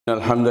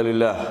الحمد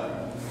لله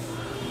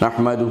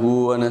نحمده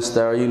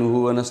ونستعينه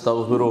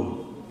ونستغفره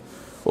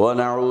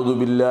ونعوذ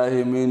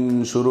بالله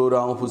من شرور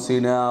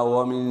أنفسنا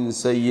ومن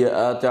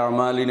سيئات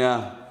أعمالنا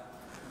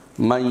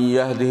من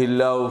يهده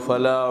الله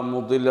فلا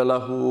مضل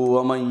له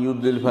ومن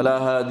يضلل فلا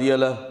هادي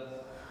له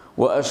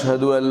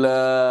وأشهد أن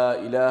لا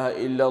إله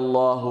إلا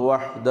الله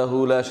وحده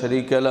لا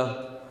شريك له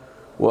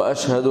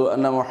وأشهد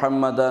أن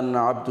محمدا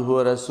عبده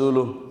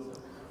ورسوله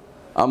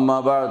أما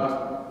بعد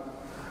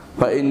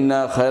فإن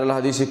خير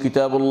الحديث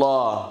كتاب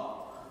الله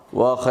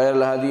وخير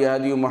الهدي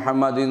هدي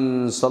محمد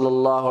صلى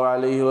الله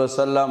عليه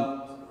وسلم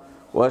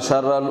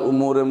وشر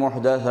الأمور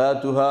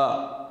محدثاتها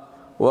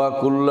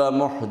وكل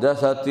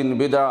محدثة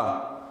بدعة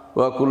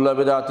وكل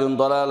بدعة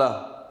ضلالة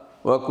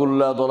وكل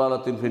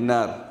ضلالة في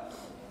النار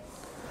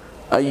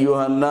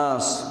أيها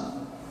الناس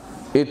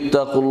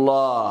اتقوا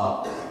الله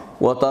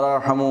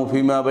وتراحموا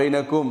فيما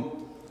بينكم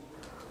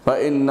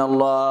فإن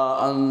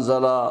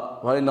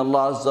الله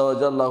عز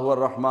وجل هو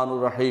الرحمن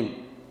الرحيم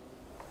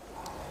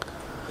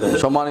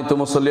সম্মানিত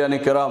মুসল্লিয়ানি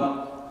কেরাম,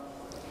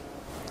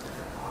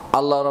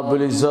 আল্লাহ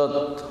রাব্বুল ইজ্জত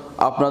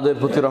আপনাদের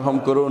প্রতি রহম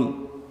করুন।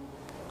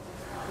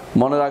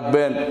 মনে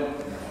রাখবেন,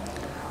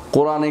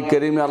 কোরআনে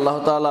কারীমে আল্লাহ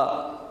তাআলা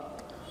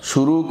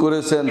শুরু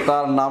করেছেন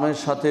তার নামের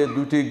সাথে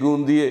দুটি গুণ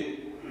দিয়ে,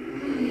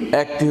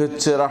 একটি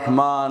হচ্ছে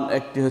রহমান,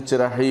 একটি হচ্ছে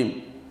রহিম।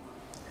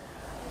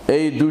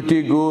 এই দুটি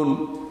গুণ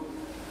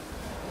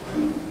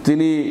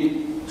তিনি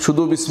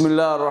শুধু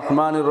বিসমিল্লাহির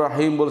রহমানির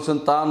রহিম বলেছেন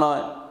তা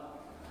নয়,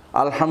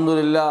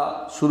 আলহামদুলিল্লাহ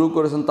শুরু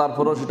করেছেন,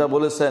 তারপরেও সেটা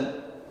বলেছেন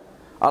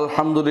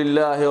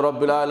আলহামদুলিল্লাহি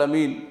রাব্বিল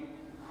আলামিন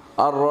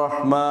আর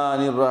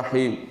রহমানির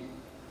রহিম।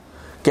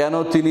 কেন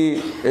তিনি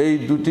এই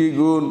দুটি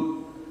গুণ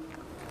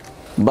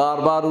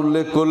বারবার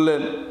উল্লেখ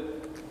করলেন?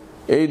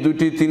 এই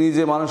দুটি, তিনি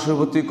যে মানুষের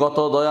প্রতি কত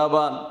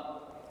দয়াবান,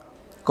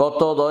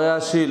 কত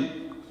দয়াশীল,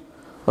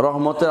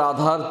 রহমতের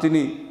আধার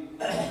তিনি,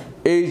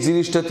 এই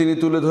জিনিসটা তিনি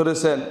তুলে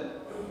ধরেছেন।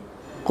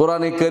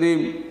 কোরআনে কারীম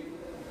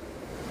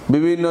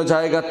বিভিন্ন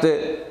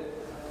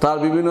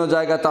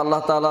জায়গাতে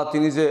আল্লাহ তাআলা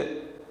তিনি যে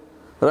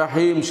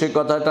রাহিম সে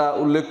কথাটা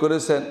উল্লেখ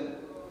করেছেন।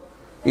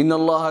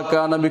 ইন্নাল্লাহা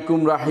কানা বিকুম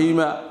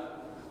রাহিমা,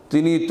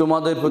 তিনি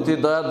তোমাদের প্রতি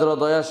দয়াদ্র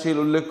দয়াশীল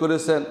উল্লেখ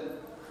করেছেন।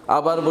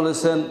 আবার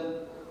বলেছেন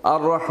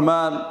আর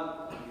রহমান,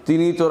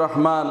 তিনি তো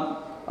রহমান।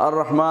 আর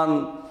রহমান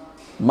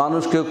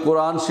মানুষকে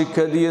কোরআন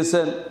শিক্ষা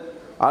দিয়েছেন।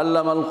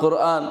 আল্লামাল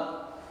কোরআন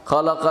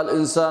খালাকাল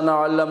ইনসানা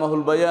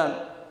আল্লামাহুল বায়ান।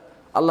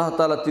 আল্লাহ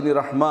তাআলা তিনি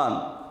রহমান,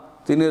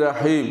 তিনি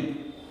রাহিম।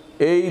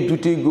 এই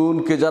দুটি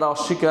গুণকে যারা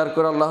অস্বীকার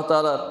করে আল্লাহ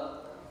তাআলার,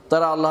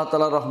 তারা আল্লাহ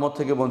তাআলার রহমত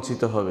থেকে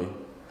বঞ্চিত হবে।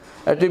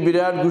 একটি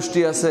বিরাট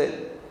গোষ্ঠী আছে,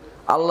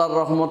 আল্লাহর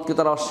রহমতকে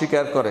তারা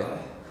অস্বীকার করে।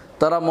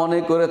 তারা মনে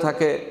করে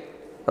থাকে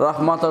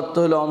রহমত অর্থ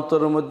হলো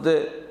অন্তরের মধ্যে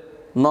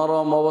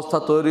নরম অবস্থা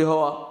তৈরি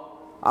হওয়া।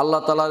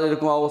 আল্লাহ তাআলার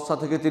এরকম অবস্থা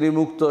থেকে তিনি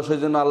মুক্ত, সেই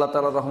জন্য আল্লাহ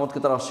তাআলার রহমতকে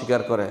তারা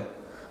অস্বীকার করে।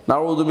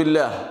 নাউযু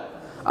বিল্লাহ।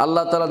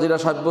 আল্লাহ তাআলা যেটা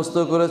সাব্যস্ত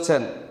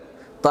করেছেন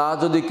তা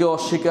যদি কেউ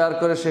অস্বীকার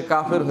করে সে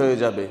কাফের হয়ে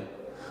যাবে।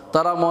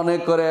 তারা মনে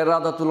করে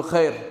ইরাদাতুল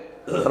খায়র,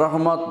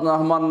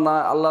 রহমান না,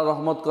 আল্লাহ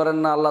রহমত করেন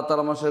না, আল্লাহ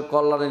তাআলা মানুষের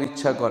কল্যাণের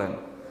ইচ্ছা করেন।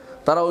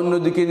 তারা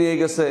অন্যদিকে নিয়ে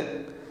গেছে।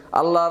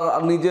 আল্লাহর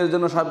নিজের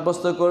জন্য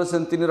সাব্যস্ত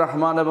করেছেন তিনি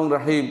রহমান এবং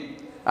রহিম,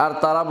 আর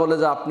তারা বলে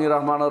যে আপনি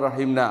রহমান ও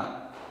রহিম না।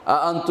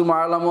 আনতুম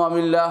আ'লামু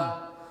আমিল্লাহ,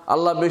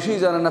 আল্লাহ বেশি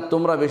জানেন না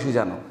তোমরা বেশি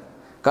জানো।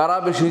 কারা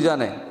বেশি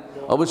জানে?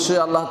 অবশ্যই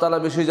আল্লাহ তাআলা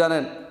বেশি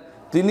জানেন।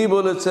 তিনি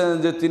বলেছেন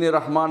যে তিনি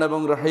রহমান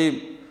এবং রহিম,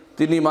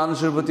 তিনি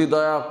মানুষের প্রতি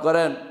দয়া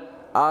করেন।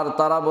 আর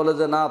তারা বলে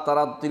যে না,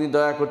 তিনি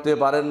দয়া করতে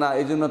পারেন না,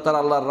 এই জন্য তারা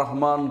আল্লাহর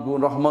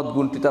রহমত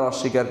গুণটি তারা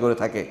অস্বীকার করে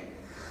থাকে।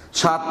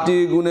 7টি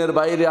গুণের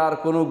বাইরে আর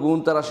কোনো গুণ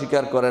তারা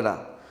স্বীকার করে না,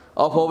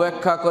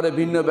 অপব্যাখ্যা করে,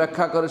 ভিন্ন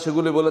ব্যাখ্যা করে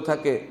সেগুলি বলে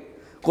থাকে।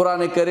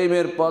 কোরআনে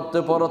কারীমের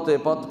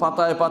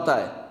পাতায়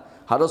পাতায়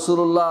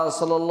রাসূলুল্লাহ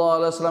সাল্লাল্লাহু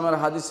আলাইহি ওয়াসাল্লামের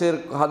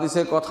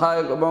হাদিসের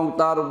কথায় এবং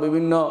তার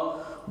বিভিন্ন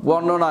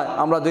বর্ণনায়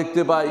আমরা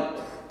দেখতে পাই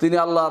তিনি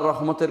আল্লাহর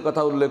রহমতের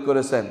কথা উল্লেখ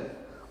করেছেন।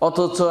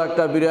 অথচ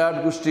একটা বিরাট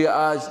গোষ্ঠী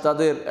আজ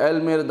তাদের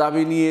ইলমের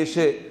দাবি নিয়ে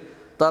এসে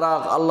তারা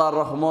আল্লাহর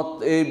রহমত,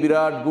 এই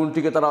বিরাট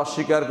গুণটিকে তারা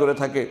অস্বীকার করে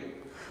থাকে।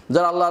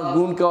 যারা আল্লাহর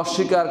গুণকে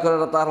অস্বীকার করে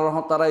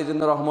তারা এই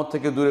জন্য রহমত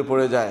থেকে দূরে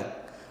পড়ে যায়।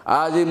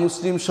 আজ এই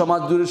মুসলিম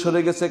সমাজ দূরে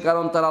সরে গেছে,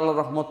 কারণ তারা আল্লাহর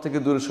রহমত থেকে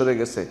দূরে সরে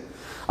গেছে।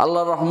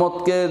 আল্লাহর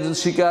রহমতকে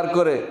স্বীকার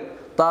করে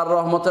তার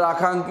রহমতের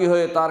আকাঙ্ক্ষী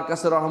হয়ে তার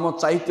কাছে রহমত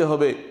চাইতে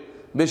হবে।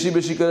 বেশি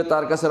বেশি করে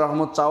তার কাছে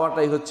রহমত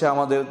চাওয়াটাই হচ্ছে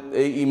আমাদের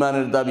এই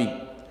ঈমানের দাবি।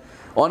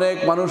 অনেক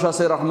মানুষ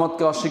আছে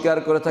রহমতকে অস্বীকার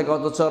করে থাকে,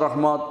 অথচ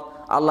রহমত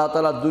আল্লাহ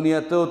তাআলা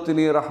দুনিয়াতেও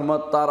তিনি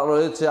রহমত তার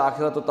রয়েছে,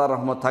 আখিরাতেও তার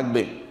রহমত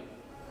থাকবে।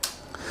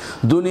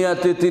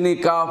 দুনিয়াতে তিনি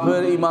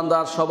কাফের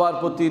ইমানদার সবার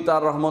প্রতি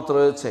তার রহমত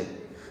রয়েছে।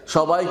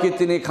 সবাইকে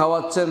তিনি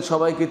খাওয়াচ্ছেন,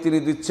 সবাইকে তিনি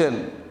দিচ্ছেন।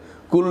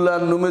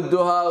 কুল্লান নুমিদ্দু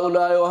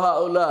হাউলাই ওয়া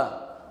হাউলা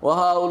ওয়া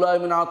হাউলাই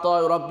মিন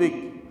আতা'i রাব্বিক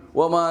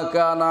ওয়া মা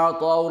কানা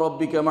আতা'উ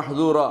রাব্বিকা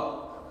মাহযুরা।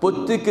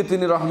 প্রত্যেককে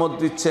তিনি রহমত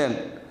দিচ্ছেন,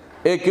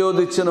 একেও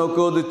দিচ্ছেন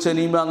ওকেও দিচ্ছেন।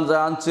 ইমান যা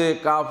আনছে,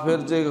 কাফের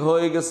যে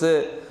হয়ে গেছে,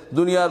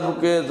 দুনিয়ার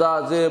বুকে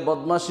যে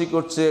বদমাশি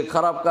করছে,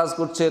 খারাপ কাজ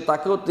করছে,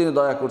 তাকেও তিনি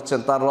দয়া করছেন।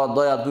 তার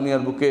দয়া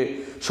দুনিয়ার বুকে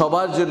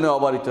সবার জন্য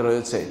অবারিত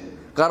রয়েছে,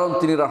 কারণ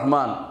তিনি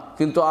রহমান।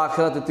 কিন্তু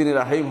আখিরাতে তিনি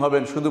রাহিম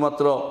হবেন,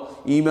 শুধুমাত্র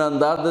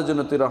ঈমানদারদের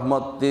জন্য তিনি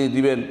রহমত তিনি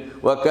দিবেন।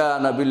 ওয়া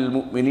কানা বিল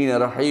মুমিনিনা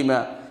রাহিমা,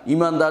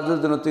 ঈমানদারদের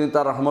জন্য তিনি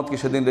তার রহমতকে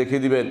সেদিন রেখে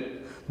দিবেন।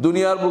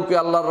 দুনিয়ার বুকে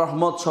আল্লাহর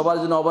রহমত সবার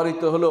জন্য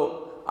অবারিত হলো,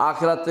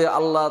 আখিরাতে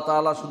আল্লাহ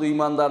তাআলা শুধু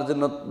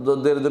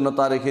ঈমানদারদের জন্য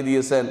তা রেখে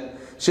দিয়েছেন।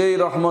 সেই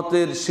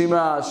রহমতের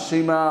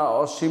সীমা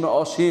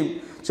অসীম।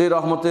 সেই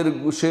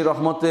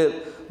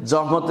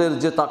রহমতের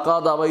যে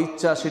তাকাদা বা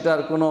ইচ্ছা,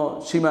 সেটার কোনো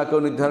সীমা কেউ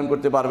নির্ধারণ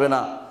করতে পারবে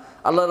না।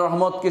 আল্লাহর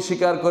রহমতকে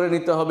স্বীকার করে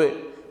নিতে হবে,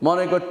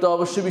 মনে করতে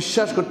অবশ্যই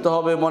বিশ্বাস করতে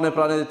হবে মনে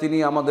প্রাণে তিনি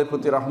আমাদের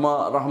প্রতি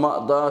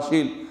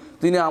দয়াশীল,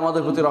 তিনি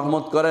আমাদের প্রতি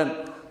রহমত করেন।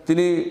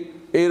 তিনি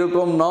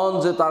এইরকম নন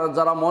যে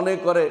যারা মনে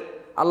করে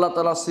আল্লাহ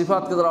তাআলার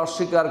সিফাতকে যারা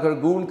অস্বীকার করে,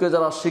 গুণকে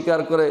যারা অস্বীকার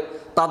করে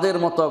তাদের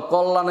মতো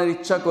কল্যাণের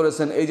ইচ্ছা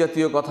করেছেন, এই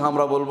জাতীয় কথা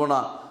আমরা বলবো না।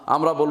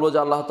 আমরা বলবো যে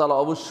আল্লাহ তাআলা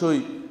অবশ্যই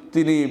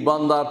তিনি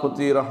বান্দার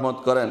প্রতি রহমত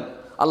করেন।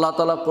 আল্লাহ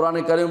তাআলা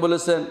কোরআনে কারীম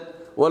বলেছেন,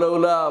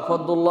 ওয়ালাউলা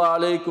ফাদলুল্লাহ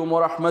আলাইকুম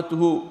ওয়া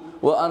রাহমাতুহু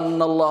ওয়া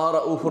আন্নাল্লাহা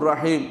রাউফুর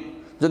রাহিম।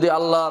 যদি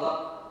আল্লাহর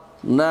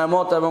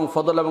নেয়ামত এবং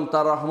ফজল এবং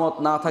তার রহমত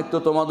না থাকতো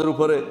তোমাদের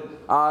উপরে,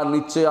 আর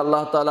নিশ্চয়ই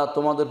আল্লাহ তাআলা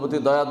তোমাদের প্রতি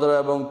দয়াদর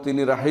এবং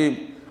তিনি রাহিম,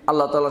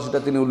 আল্লাহ তাআলা সেটা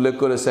তিনি উল্লেখ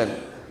করেছেন।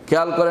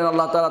 খেয়াল করেন,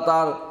 আল্লাহ তাআলা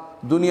তার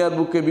দুনিয়ার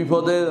বুকে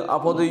বিপদে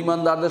আপদে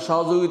ঈমানদারদের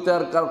সহযোগিতা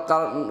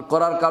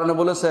করার কারণে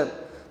বলেছেন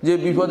যে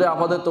বিপদে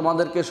আপদে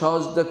তোমাদেরকে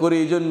সহযোগিতা করি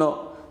এই জন্য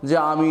যে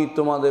আমি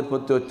তোমাদের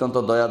প্রতি অত্যন্ত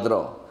দয়াদ্র।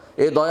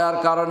 এই দয়ার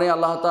কারণে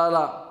আল্লাহ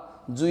তাআলা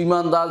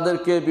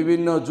ঈমানদারদেরকে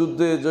বিভিন্ন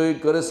যুদ্ধে জয়ী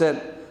করেছেন।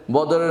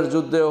 বদরের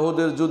যুদ্ধে,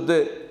 উহুদের যুদ্ধে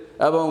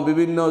এবং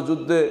বিভিন্ন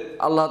যুদ্ধে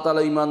আল্লাহ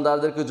তাআলা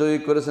ঈমানদারদেরকে জয়ী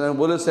করেছেন এবং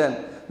বলেছেন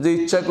যে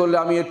ইচ্ছা করলে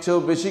আমি এর চেয়েও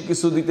বেশি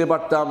কিছু দিতে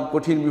পারতাম,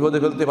 কঠিন বিপদে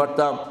ফেলতে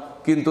পারতাম,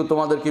 কিন্তু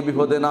তোমাদেরকে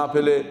বিপদে না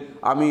ফেলে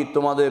আমি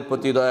তোমাদের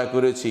প্রতি দয়া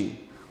করেছি।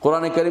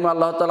 কোরআনে কারীমে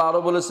আল্লাহ তাআলা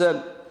আরও বলেছেন,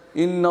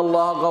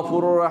 ইন্নাল্লাহা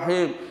গফুরুর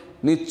রাহিম,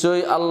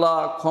 নিশ্চয়ই আল্লাহ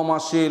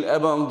ক্ষমাশীল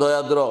এবং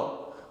দয়াদ্র।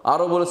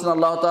 আরও বলেছেন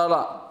আল্লাহ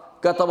তাআলা,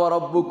 কাতাবা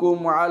রাব্বুকুম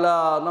আলা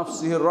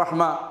নাফসিহির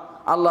রাহমা,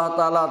 আল্লাহ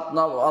তাআলা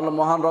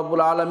মহান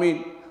রব্বুল আলামিন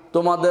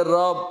তোমাদের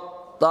রব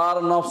তার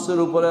নফসের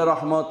উপরে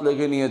রহমত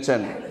লিখে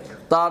নিয়েছেন।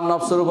 তার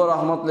নফসের উপর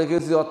রহমত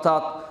লিখেছি,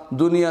 অর্থাৎ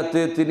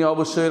দুনিয়াতে তিনি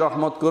অবশ্যই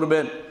রহমত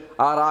করবেন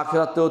আর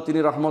আখিরাতেও তিনি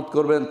রহমত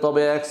করবেন।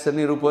 তবে এক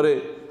শ্রেণীর উপরে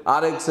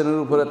আরেক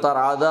শ্রেণীর উপরে তার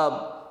আযাব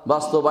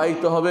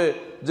বাস্তবায়িত হবে,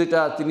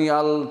 যেটা তিনি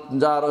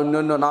যার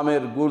অন্যান্য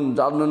নামের গুণ,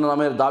 অন্যান্য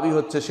নামের দাবি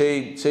হচ্ছে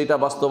সেইটা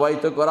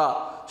বাস্তবায়িত করা,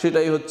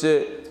 সেটাই হচ্ছে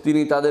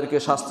তিনি তাদেরকে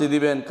শাস্তি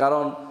দিবেন।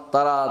 কারণ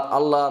তারা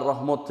আল্লাহর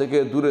রহমত থেকে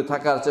দূরে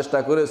থাকার চেষ্টা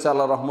করেছে,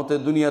 আল্লাহর রহমতের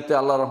দুনিয়াতে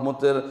আল্লাহর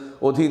রহমতের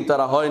অধীন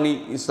তারা হয়নি,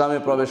 ইসলামে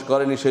প্রবেশ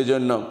করেনি। সেই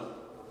জন্য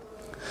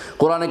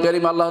কোরআনে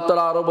কারীম আল্লাহ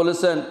তাআলা আরও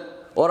বলেছেন,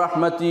 ও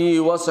রাহমাতি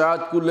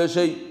ওয়াসআত কুল্লা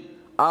শাই,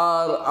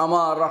 আর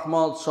আমার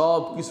রহমত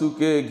সব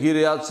কিছুকে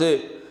ঘিরে আছে।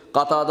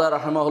 কাতাদা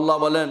রাহিমাহুল্লাহ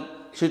বলেন,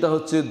 সেটা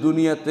হচ্ছে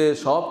দুনিয়াতে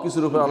সব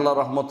কিছুর উপর আল্লাহর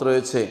রহমত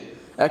রয়েছে।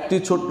 একটি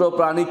ছোট্ট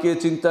প্রাণীকে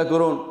চিন্তা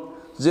করুন,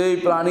 যেই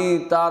প্রাণী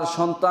তার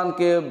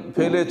সন্তানকে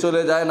ফেলে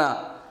চলে যায় না।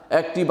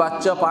 একটি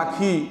বাচ্চা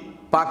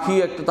পাখি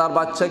একটা তার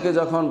বাচ্চাকে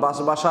যখন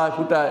বাসায়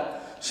ফুটায়,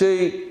 সেই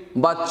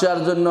বাচ্চার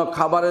জন্য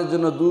খাবারের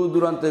জন্য দূর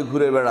দূরান্তে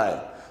ঘুরে বেড়ায়,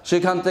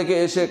 সেখান থেকে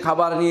এসে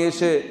খাবার নিয়ে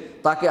এসে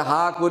তাকে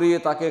হা করিয়ে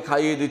তাকে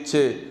খাইয়ে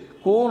দিচ্ছে।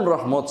 কোন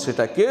রহমত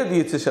সেটা? কে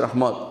দিয়েছে সে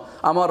রহমত?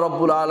 আমার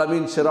রব্বুল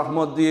আলামিন সে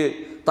রহমত দিয়ে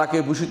তাকে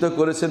ভূষিত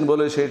করেছেন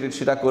বলে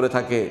সেটা করে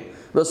থাকে।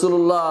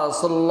 রাসূলুল্লাহ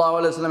সাল্লাল্লাহু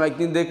আলাইহি ওয়াসাল্লাম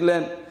একদিন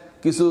দেখলেন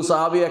কিছু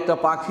সাহাবী একটা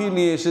পাখি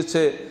নিয়ে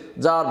এসেছে,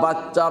 যার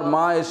বাচ্চার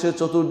মা এসে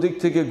চতুর্দিক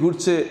থেকে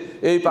ঘুরছে।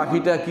 এই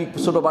পাখিটা কি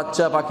ছোট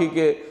বাচ্চা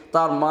পাখিকে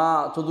তার মা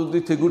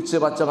চতুর্দিক থেকে ঘুরছে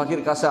বাচ্চা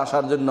পাখির কাছে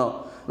আসার জন্য।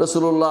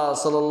 রাসূলুল্লাহ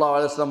সাল্লাল্লাহু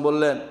আলাইহি ওয়াসাল্লাম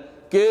বললেন,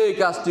 কে এই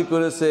কাজটি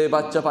করেছে?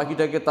 বাচ্চা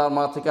পাখিটাকে তার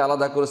মা থেকে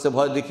আলাদা করেছে,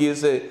 ভয়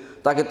দেখিয়েছে,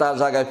 তাকে তার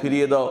জায়গায়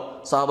ফিরিয়ে দাও।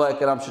 সাহাবায়ে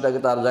কেরাম সেটাকে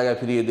তার জায়গায়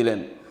ফিরিয়ে দিলেন।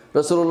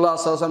 রাসূলুল্লাহ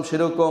সাল্লাল্লাহু আলাইহি ওয়াসাল্লাম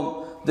সেরকম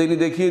তিনি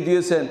দেখিয়ে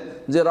দিয়েছেন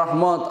যে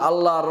রহমত,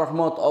 আল্লাহর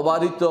রহমত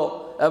অবারিত,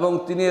 এবং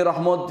তিনি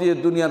রহমত দিয়ে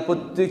দুনিয়ার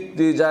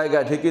প্রত্যেকটি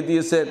জায়গায় ঢেকে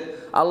দিয়েছেন।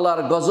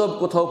 আল্লাহর গজব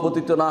কোথাও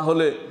পতিত না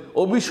হলে,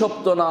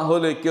 অভিশপ্ত না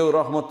হলে কেউ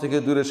রহমত থেকে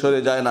দূরে সরে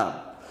যায় না।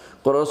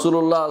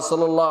 রাসূলুল্লাহ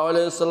সাল্লাল্লাহু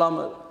আলাইহি ওয়াসাল্লাম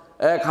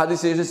এক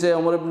হাদিসে এসেছে,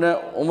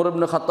 ওমর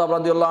ইবনে খাত্তাব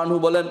রাদিয়াল্লাহু আনহু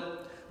বলেন,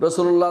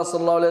 রাসূলুল্লাহ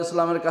সাল্লাল্লাহু আলাইহি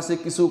ওয়াসাল্লামের কাছে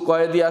কিছু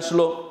কয়েদি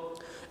আসলো।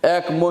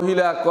 এক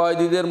মহিলা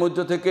কয়েদিদের মধ্য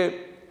থেকে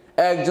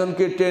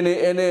একজনকে টেনে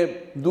এনে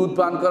দুধ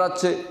পান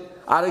করাচ্ছে,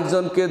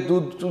 আরেকজনকে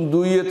দুধ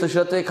দুইয়ের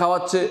সাথে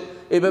খাওয়াচ্ছে।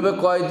 এইভাবে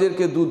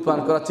কয়েদিদেরকে দুধ পান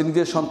করাচ্ছে,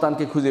 নিজের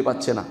সন্তানকে খুঁজে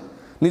পাচ্ছে না।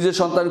 নিজের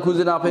সন্তান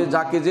খুঁজে না পেয়ে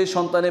যাকে যে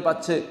সন্তানে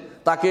পাচ্ছে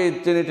তাকে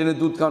টেনে টেনে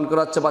দুধ পান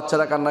করাচ্ছে।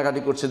 বাচ্চারা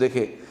কান্নাকাটি করছে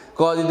দেখে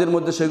কয়েদিদের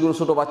মধ্যে সেগুলো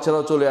ছোটো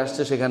বাচ্চারাও চলে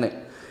আসছে সেখানে।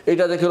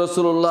 এটা দেখে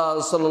রাসূলুল্লাহ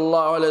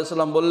সাল্লাল্লাহু আলাইহি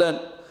ওয়াসাল্লাম বললেন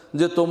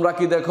যে তোমরা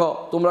কি দেখো,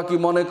 তোমরা কি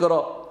মনে করো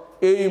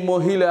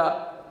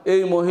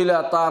এই মহিলা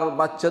তার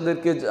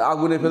বাচ্চাদেরকে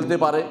আগুনে ফেলতে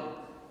পারে?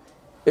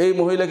 এই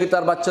মহিলা কি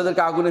তার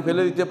বাচ্চাদেরকে আগুনে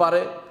ফেলে দিতে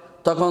পারে?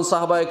 তখন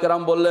সাহাবায়ে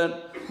কেরাম বললেন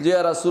যে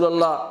ইয়া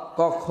রাসূলুল্লাহ,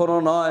 কখনো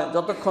নয়,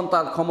 যতক্ষণ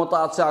তার ক্ষমতা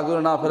আছে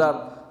আগুনে না ফেলার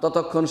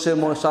ততক্ষণ সে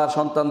তার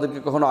সন্তানদেরকে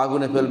কখনো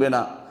আগুনে ফেলবে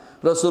না।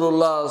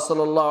 রাসূলুল্লাহ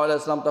সাল্লাল্লাহু আলাইহি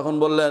ওয়াসাল্লাম তখন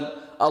বললেন,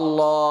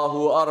 আল্লাহু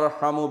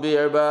আরহামু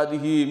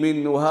বিইবাদিহি মিন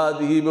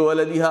ওয়াহাদিহি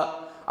বিওয়ালাদিহা,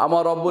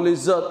 আমার রব্বুল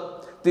ইজ্জত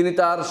তিনি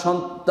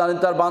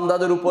তার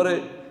বান্দাদের উপরে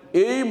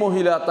এই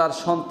মহিলা তার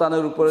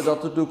সন্তানের উপরে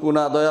যতটুকু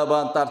না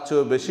দয়াবান তার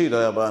চেয়েও বেশি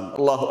দয়াবান।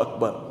 আল্লাহু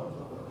আকবার,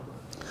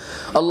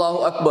 আল্লাহু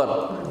আকবার।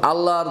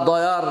 আল্লাহর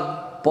দয়ার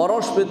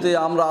পরশ পেতে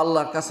আমরা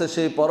আল্লাহর কাছে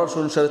সেই পরশ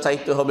অনুসারে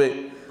চাইতে হবে,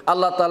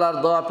 আল্লাহ তাআলার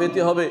দয়া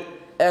পেতে হবে।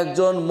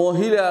 একজন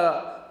মহিলা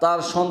তার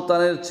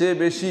সন্তানের চেয়ে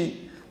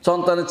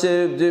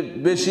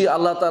বেশি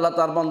আল্লাহ তাআলা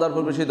তার বান্দার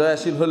উপর বেশি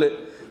দয়াশীল হলে,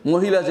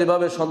 মহিলা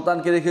যেভাবে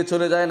সন্তানকে রেখে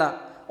চলে যায় না,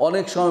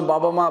 অনেক সময়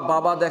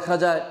বাবা দেখা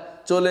যায়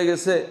চলে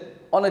গেছে,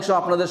 অনেক সময়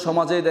আপনাদের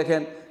সমাজেই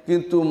দেখেন,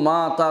 কিন্তু মা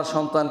তার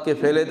সন্তানকে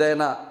ফেলে দেয়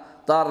না,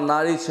 তার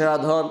নারী ছেঁড়া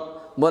ধন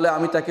বলে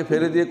আমি তাকে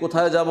ফেলে দিয়ে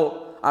কোথায় যাব,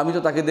 আমি তো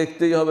তাকে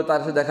দেখতেই হবে, তার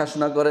সাথে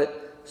দেখাশোনা করে।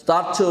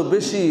 তার চেয়েও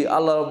বেশি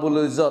আল্লাহ রাব্বুল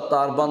ইজ্জত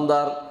তার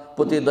বান্দার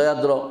প্রতি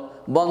দয়াদ্র।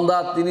 বান্দা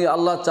তিনি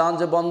আল্লাহ চান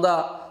যে বান্দা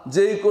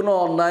যেই কোনো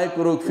অন্যায়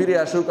করুক ফিরে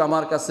আসুক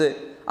আমার কাছে,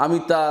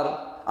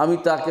 আমি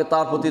তাকে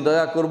তার প্রতি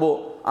দয়া করব,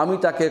 আমি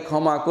তাকে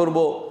ক্ষমা করব,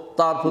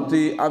 তার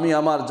প্রতি আমি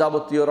আমার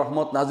যাবতীয়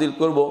রহমত নাজিল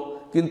করব।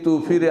 কিন্তু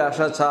ফিরে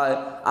আসা চায়,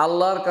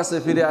 আল্লাহর কাছে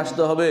ফিরে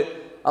আসতে হবে,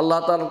 আল্লাহ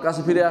তাআলার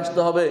কাছে ফিরে আসতে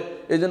হবে।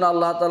 এই জন্য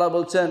আল্লাহ তাআলা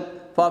বলছেন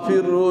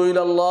ফাফিরু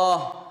ইলাল্লাহ,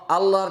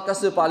 আল্লাহর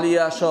কাছে পালিয়ে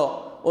আসো।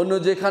 অন্য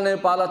যেখানে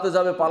পালাতে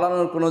যাবে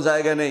পালানোর কোনো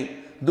জায়গা নেই।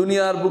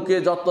 দুনিয়ার বুকে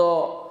যত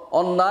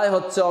অন্যায়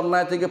হচ্ছে,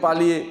 অন্যায় থেকে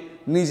পালিয়ে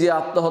নিজে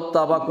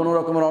আত্মহত্যা বা কোনো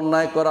রকমের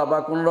অন্যায় করা বা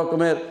কোনো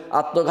রকমের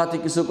আত্মঘাতী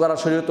কিছু করা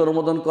শরীয়ত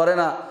অনুমোদন করে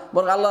না,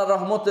 বরং আল্লাহর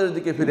রহমতের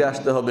দিকে ফিরে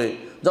আসতে হবে।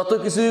 যত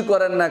কিছুই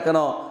করেন না কেন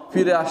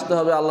ফিরে আসতে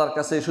হবে আল্লাহর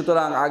কাছে।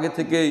 সুতরাং আগে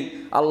থেকেই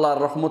আল্লাহর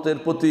রহমতের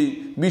প্রতি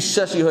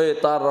বিশ্বাসী হয়ে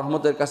তার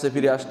রহমতের কাছে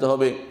ফিরে আসতে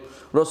হবে।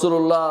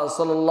 রাসূলুল্লাহ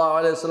সাল্লাল্লাহু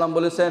আলাইহি ওয়াসাল্লাম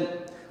বলেছেন,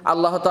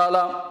 আল্লাহ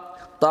তাআলা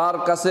তার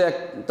কাছে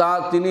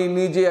তিনি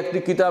নিজে একটি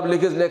কিতাব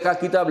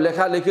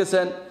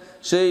লিখেছেন।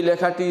 সেই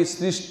লেখাটি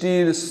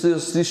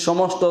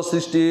সমস্ত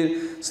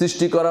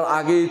সৃষ্টি করার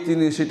আগেই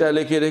তিনি সেটা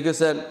লিখে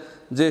রেখেছেন,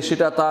 যে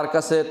সেটা তার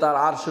কাছে তার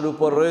আরশের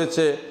উপর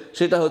রয়েছে।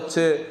 সেটা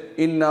হচ্ছে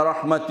ইন্না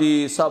রহমাতি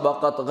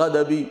সাবাকাত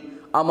গাদাবি,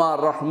 আমার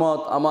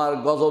রহমত আমার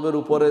গজবের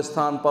উপরে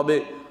স্থান পাবে,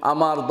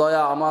 আমার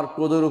দয়া আমার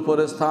ক্রোধের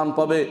উপরে স্থান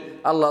পাবে।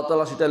 আল্লাহ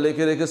তাআলা সেটা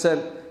লিখে রেখেছেন।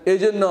 এই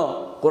জন্য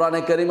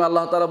কোরআনে কারিমে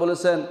আল্লাহ তাআলা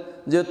বলেছেন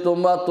যে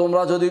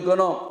তোমরা যদি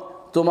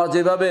তোমরা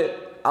যেভাবে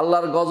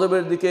আল্লাহর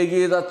গজবের দিকে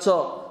এগিয়ে যাচ্ছ,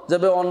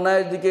 যেভাবে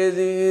অন্যায়ের দিকে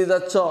এগিয়ে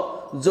যাচ্ছ,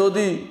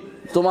 যদি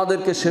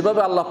তোমাদেরকে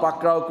সেভাবে আল্লাহ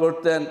পাকড়াও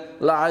করতেন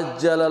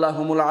লাআজ্জালা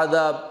লাহুমুল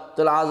আযাব,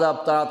 তাহলে আযাব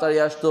তাড়াতাড়ি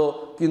আসতো।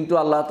 কিন্তু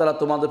আল্লাহ তাআলা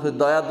তোমাদের প্রতি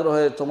দয়াদ্র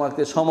হয়ে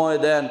তোমাকে সময়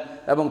দেন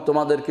এবং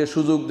তোমাদেরকে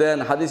সুযোগ দেন।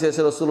 হাদিসে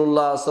এসে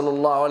রাসূলুল্লাহ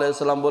সাল্লাল্লাহু আলাইহি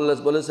ওয়াসাল্লাম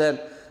বলেছেন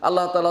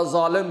আল্লাহ তাআলা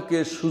জালেমকে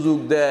সুযোগ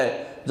দেয়,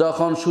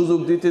 যখন সুযোগ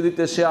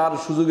দিতে সে আর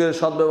সুযোগের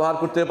সদ্ব্যবহার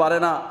করতে পারে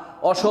না,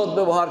 অসৎ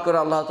ব্যবহার করে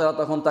আল্লাহ তাআলা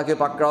তখন তাকে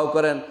পাকড়াও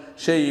করেন,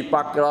 সেই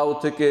পাকড়াও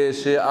থেকে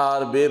সে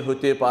আর বের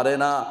হতে পারে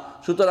না।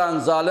 সুতরাং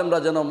জালেমরা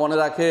যেন মনে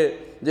রাখে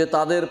যে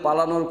তাদের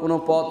পালানোর কোনো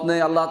পথ নেই।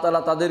 আল্লাহ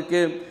তাআলা তাদেরকে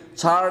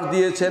ছাড়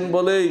দিয়েছেন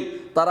বলেই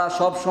তারা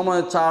সব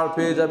সময় ছাড়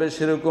পেয়ে যাবে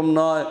সেরকম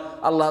নয়।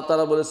 আল্লাহ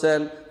তাআলা বলেছেন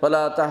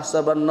ফালা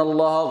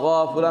তাহসাবান্নাল্লাহা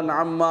গাফিলান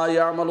আম্মা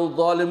ইয়ামালুয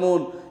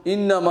যালিমুন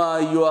ইন্নামা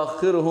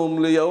ইউআখিরুহুম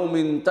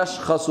লিয়াউমিন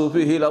তাশখাসু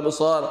ফীহিল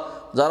আবসার।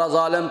 যারা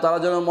জালেম তারা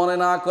যেন মনে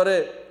না করে,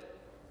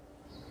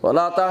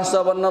 ওয়ালা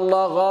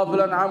তাহসাবান্নাল্লাহা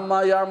গাফিলান আম্মা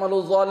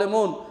ইয়ামালুয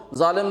যালিমুন,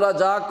 জালেমরা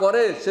যা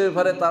করে সে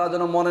ব্যাপারে তারা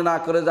যেন মনে না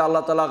করে যে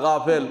আল্লাহ তাআলা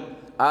গাফেল।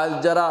 আজ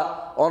যারা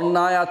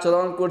অন্যায়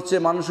আচরণ করছে,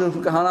 মানুষের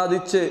হানা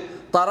দিচ্ছে,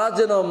 তারা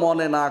যেন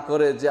মনে না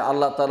করে যে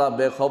আল্লাহ তাআলা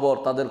বেখবর,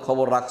 তাদের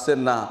খবর রাখছেন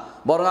না,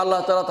 বরং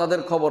আল্লাহ তাআলা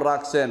তাদের খবর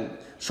রাখছেন।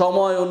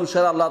 সময়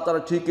অনুসারে আল্লাহ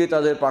তাআলা ঠিকই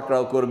তাদের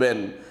পাকড়াও করবেন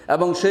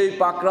এবং সেই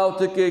পাকড়াও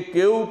থেকে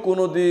কেউ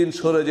কোনো দিন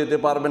সরে যেতে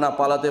পারবে না,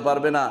 পালাতে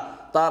পারবে না,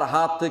 তার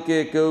হাত থেকে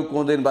কেউ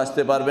কোনোদিন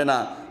বাঁচতে পারবে না।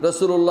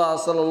 রাসূলুল্লাহ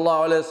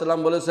সাল্লাল্লাহু আলাইহি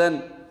ওয়াসাল্লাম বলেছেন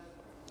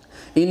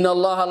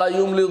ইন্নাল্লাহা লা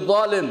ইউমলিয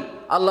যালিম,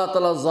 আল্লাহ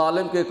তাআলা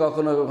জালেমকে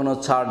কখনো কখনো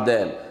ছাড়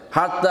দেন।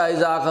 হাত্তা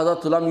ইযা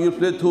আখাযাতু লাম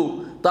ইউফলিতহু,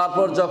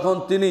 তারপর যখন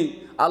তিনি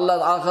আল্লাহ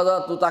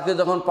আখাযাতু তাকে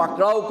যখন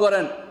পাকড়াও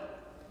করেন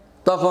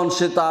তখন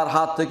সে তার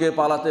হাত থেকে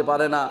পালাতে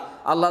পারে না।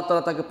 আল্লাহ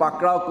তাআলা তাকে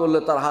পাকড়াও করলে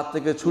তার হাত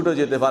থেকে ছুটে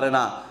যেতে পারে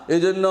না।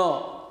 এই জন্য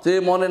সে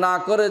মনে না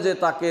করে যে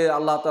তাকে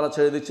আল্লাহ তাআলা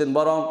ছেড়ে দিচ্ছেন,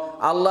 বরং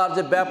আল্লাহর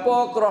যে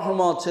ব্যাপক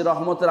রহমত, সেই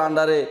রহমতের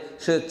আন্ডারে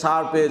সে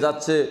ছাড় পেয়ে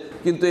যাচ্ছে।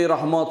 কিন্তু এই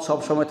রহমত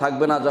সবসময়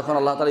থাকবে না। যখন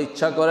আল্লাহ তাআলা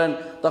ইচ্ছা করেন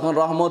তখন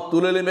রহমত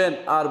তুলে নেবেন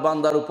আর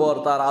বান্দার উপর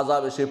তার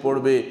আযাব এসে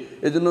পড়বে।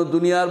 এজন্য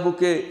দুনিয়ার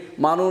বুকে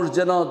মানুষ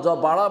যেন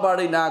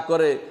বাড়াবাড়ি না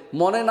করে,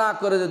 মনে না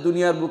করে যে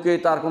দুনিয়ার বুকে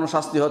তার কোনো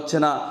শাস্তি হচ্ছে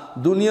না।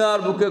 দুনিয়ার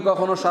বুকে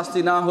কখনো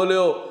শাস্তি না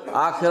হলেও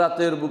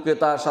আখিরাতের বুকে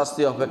তার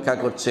শাস্তি অপেক্ষা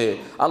করছে।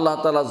 আল্লাহ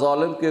তাআলা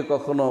জালেমকে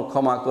কখনো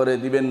ক্ষমা করে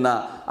দিবেন না।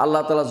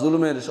 আল্লাহ তাআলা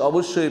জুলুমের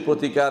অবশ্যই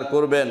প্রতিকার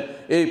করবেন।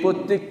 এই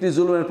প্রত্যেকটি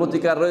জুলুমের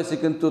প্রতিকার রয়েছে,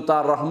 কিন্তু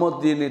তার রহমত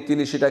দিয়ে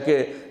তিনি সেটাকে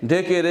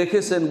ঢেকে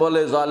রেখেছেন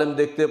বলে জালেম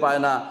দেখতে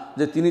পায় না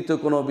যে তিনি তো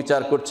কোনো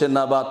বিচার করছেন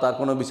না বা তার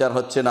কোনো বিচার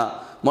হচ্ছে না।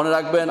 মনে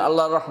রাখবেন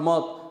আল্লাহর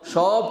রহমত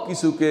সব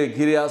কিছুকে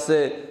ঘিরে আছে।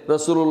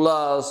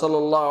 রাসূলুল্লাহ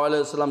সাল্লাল্লাহু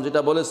আলাইহি ওয়াসাল্লাম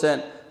যেটা বলেছেন,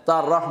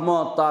 তার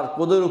রহমত তার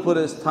কোদের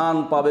উপরে স্থান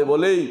পাবে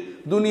বলেই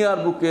দুনিয়ার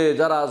বুকে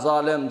যারা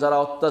জালেম, যারা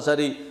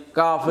অত্যাচারী,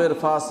 কাফের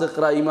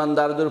ফাসিকরা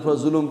ইমানদারদের উপর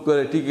জুলুম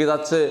করে টিকে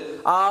যাচ্ছে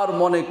আর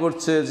মনে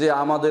করছে যে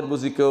আমাদের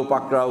বুঝি কেউ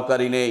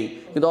পাকড়াওকারী নেই।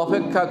 কিন্তু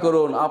অপেক্ষা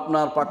করুন,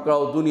 আপনার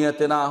পাকড়াও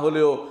দুনিয়াতে না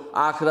হলেও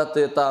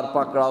আখিরাতে তার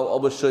পাকড়াও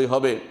অবশ্যই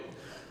হবে।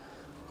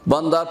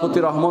 বান্দার প্রতি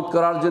রহমত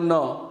করার জন্য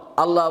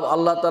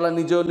আল্লাহ তাআলা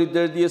নিজেও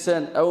নির্দেশ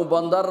দিয়েছেন এবং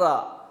বান্দাররা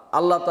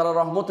আল্লাহ তাআলার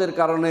রহমতের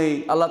কারণেই,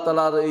 আল্লাহ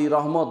তাআলার এই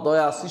রহমত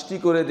দয়া সৃষ্টি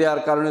করে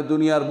দেওয়ার কারণে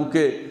দুনিয়ার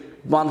বুকে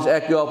মানুষ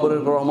একে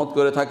অপরের রহমত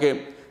করে থাকে।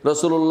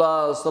 রাসূলুল্লাহ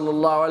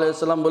সাল্লাল্লাহু আলাইহি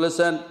ওয়াসাল্লাম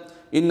বলেছেন,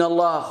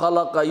 ইন্নাল্লাহ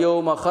খালাকা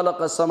ইয়াওমা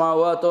খালাকাস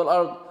সামাওয়াতি ওয়াল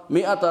আরদ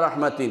মিআতা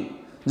রাহমাতিন,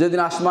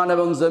 যেদিন আসমান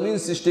এবং জমিন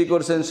সৃষ্টি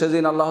করেছেন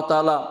সেদিন আল্লাহ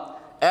তাআলা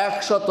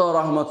 100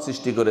 রহমত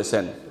সৃষ্টি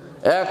করেছেন,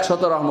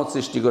 100 রহমত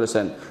সৃষ্টি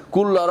করেছেন।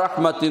 কুল্লা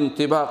রাহমাতিন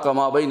তিবাকা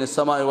মা বাইনাস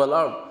সামাই ওয়াল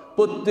আরদ,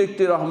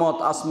 প্রত্যেকটি রহমত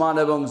আসমান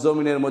এবং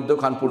জমিনের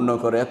মধ্যখান পূর্ণ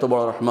করে, এত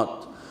বড় রহমত।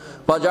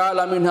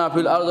 ফাজাআলা মিনহা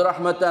ফিল আরদ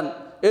রাহমাতান,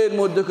 এর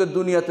মধ্যে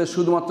দুনিয়াতে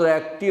শুধুমাত্র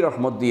একটি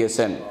রহমত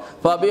দিয়েছেন।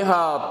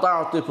 ফাবিহা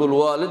তা'তিফুল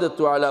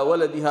ওয়ালিদাতু আলা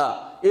ওয়ালাদিহা,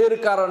 এর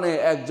কারণে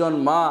একজন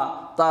মা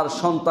তার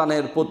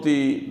সন্তানের প্রতি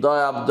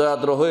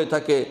দয়াদ্র হয়ে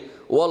থাকে।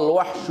 ওয়াল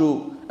ওয়াহশু,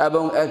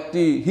 এবং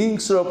একটি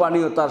হিংস্র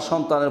প্রাণীও তার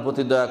সন্তানের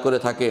প্রতি দয়া করে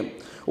থাকে।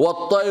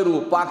 ওয়াত-তায়রু,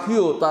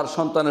 পাখিও তার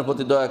সন্তানের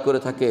প্রতি দয়া করে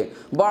থাকে।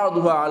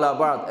 বা'দুহা আলা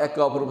বা'দ, একে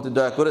অপরের প্রতি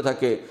দয়া করে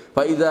থাকে।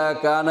 ফাইযা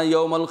কানা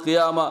ইয়াউমাল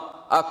কিয়ামা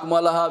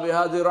আকমালাহা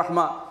বিহাযিহি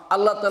রাহমা,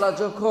 আল্লাহ তাআলা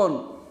যখন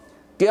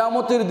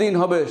কিয়ামতের দিন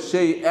হবে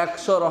সেই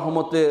 100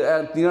 রহমতের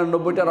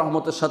 99টা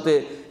রহমতের সাথে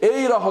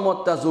এই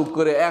রহমতটা যোগ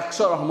করে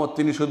 100 রহমত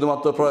তিনি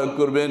শুধুমাত্র প্রয়োগ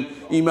করবেন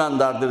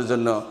ঈমানদারদের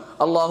জন্য।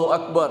 আল্লাহু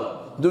আকবার।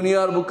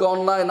 দুনিয়ার বুকে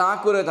অন্যায় না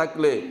করে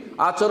থাকলে,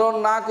 আচরণ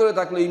না করে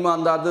থাকলে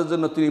ঈমানদারদের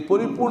জন্য তিনি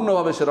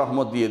পরিপূর্ণভাবে সে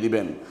রহমত দিয়ে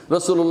দিবেন।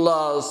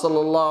 রাসূলুল্লাহ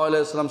সাল্লাল্লাহু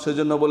আলাইহি ওয়াসাল্লাম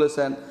সেজন্য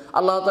বলেছেন,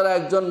 আল্লাহ তাআলা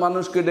একজন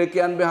মানুষকে ডেকে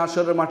আনবে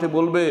হাসরের মাঠে,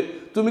 বলবে,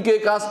 তুমি কি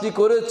এই কাজটি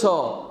করেছ,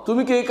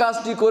 তুমি কি এই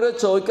কাজটি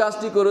করেছ, ওই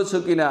কাজটি করেছো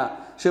কিনা?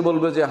 সে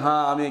বলবে যে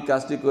হ্যাঁ আমি এই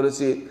কাজটি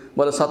করেছি।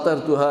 বলে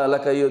সাতারতুহা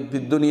লাকা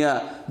ফিদ দুনিয়া,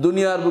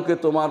 দুনিয়ার বুকে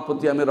তোমার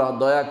প্রতি আমি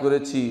দয়া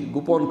করেছি,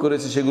 গোপন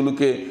করেছি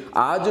সেগুলোকে,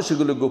 আজও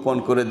সেগুলো গোপন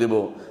করে দেব।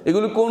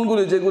 এগুলি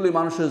কোনগুলি? যেগুলি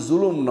মানুষের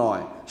জুলুম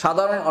নয়,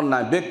 সাধারণ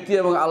অন্যায়, ব্যক্তি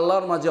এবং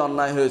আল্লাহর মাঝে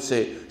অন্যায় হয়েছে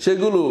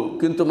সেগুলো,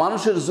 কিন্তু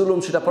মানুষের জুলুম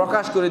সেটা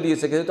প্রকাশ করে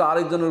দিয়েছে, কিন্তু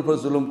আরেকজনের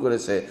উপর জুলুম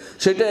করেছে,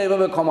 সেটা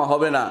এভাবে ক্ষমা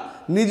হবে না।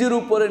 নিজের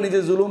উপরে নিজে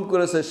জুলুম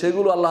করেছে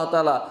সেগুলো আল্লাহ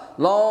তাআলা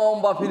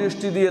লম্বা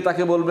ফিরিস্তি দিয়ে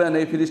তাকে বলবেন,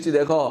 এই ফিরিস্তি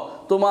দেখো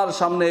তোমার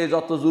সামনে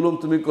যত জুলুম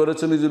তুমি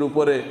করেছো নিজের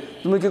উপরে,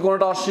 তুমি কি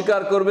কোনোটা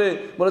অস্বীকার করবে?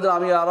 বলে যে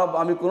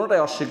আমি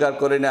কোনোটাই অস্বীকার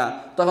করি না।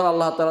 তখন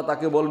আল্লাহ তাআলা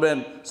তাকে বলবেন,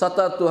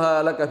 সাতারতুহা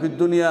লাকা ফিদ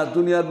দুনিয়া,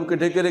 দুনিয়ার বুকে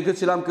ঢেকে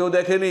রেখেছিলাম, কেউ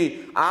দেখেনি,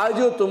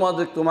 আজও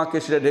তোমাকে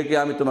সেটা ঢেকে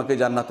আমি তোমাকে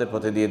জান্নাতের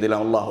পথে দিয়ে দিলাম।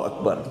 আল্লাহু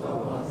আকবার।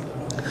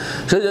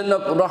 সেই জন্য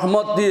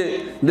রহমত দিয়ে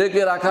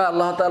ঢেকে রাখা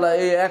আল্লাহ তাআলা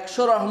এই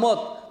 100 রহমত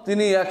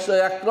তিনি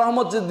 101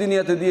 রহমত যে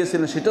দুনিয়াতে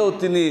দিয়েছিলেন সেটাও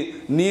তিনি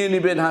নিয়ে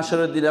নেবেন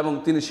হাসরের দিন, এবং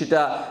তিনি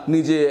সেটা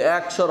নিজে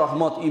 100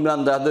 রহমত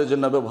ঈমানদারদের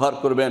জন্য ব্যবহার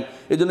করবেন।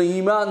 এই জন্য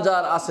ঈমান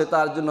যার আছে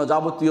তার জন্য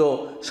যাবতীয়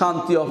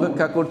শান্তি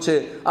অপেক্ষা করছে,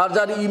 আর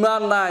যার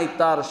ঈমান নাই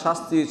তার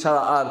শাস্তি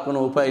ছাড়া আর কোনো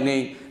উপায়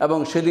নেই, এবং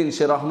সেদিন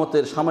সে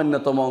রহমতের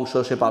সামান্যতম অংশ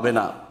সে পাবে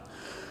না।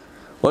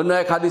 অন্য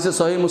এক হাদিসে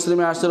সহিহ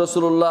মুসলিমে আসছে,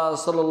 রাসূলুল্লাহ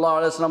সাল্লাল্লাহু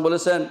আলাইহি ওয়াসাল্লাম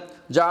বলেছেন,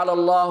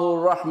 জাআলাল্লাহু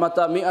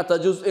রাহমাতা মিআতা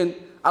জুজইন,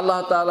 আল্লাহ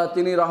তাআলা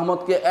তিনি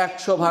রহমতকে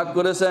 100 ভাগ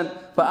করেছেন।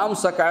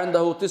 ফাআমসাকা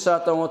ইনদাহু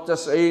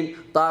 99,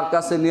 তার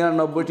কাছে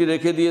 99টি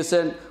রেখে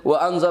দিয়েছেন। ওয়া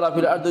আনজালা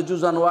ফিল আরদি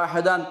জুজান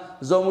ওয়াহিদান,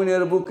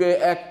 জমিনের বুকে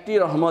একটি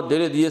রহমত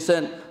ঢেলে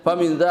দিয়েছেন।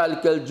 ফামিন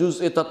যালিকাল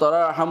জুজই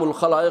তাতারাহামুল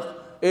খালায়েক,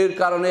 এর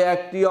কারণে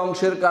একটি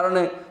অংশের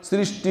কারণে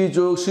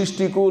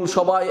সৃষ্টিকুল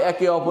সবাই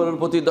একে অপরের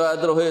প্রতি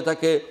দয়াদ্র হয়ে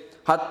থাকে।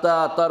 হাত্তা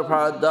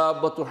তারফা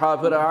দাব্বাতু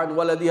হাফিরা আন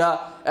ওয়ালাদিহা,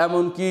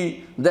 এমনকি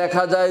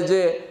দেখা যায়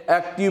যে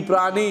একটি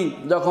প্রাণী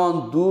যখন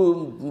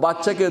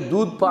বাচ্চাকে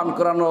দুধ পান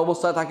করানোর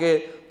অবস্থায় থাকে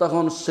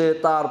তখন সে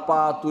তার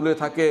পা তুলে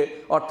থাকে,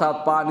 অর্থাৎ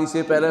পা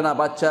নিচে পেলে না,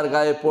 বাচ্চার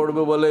গায়ে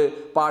পড়বে বলে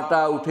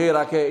পাটা উঠে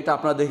রাখে। এটা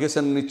আপনারা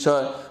দেখেছেন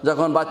নিশ্চয়,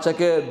 যখন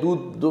বাচ্চাকে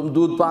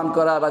দুধ পান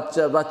করা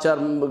বাচ্চার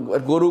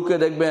গরুকে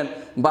দেখবেন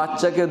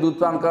বাচ্চাকে দুধ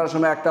পান করার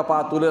সময় একটা পা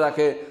তুলে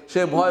রাখে,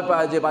 সে ভয়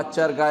পায় যে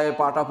বাচ্চার গায়ে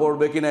পাটা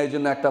পড়বে কিনা, এই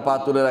জন্য একটা পা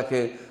তুলে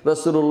রাখে।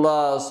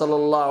 রাসূলুল্লাহ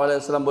সাল্লাল্লাহু আলাইহি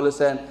ওয়াসাল্লাম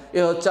বলেছেন,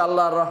 এ হচ্ছে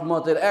আল্লাহর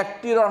রহমতের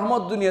একটি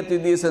রহমত দুনিয়াতে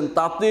দিয়েছেন,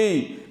 তাতেই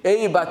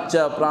এই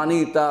বাচ্চা প্রাণী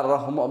তার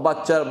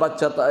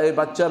এই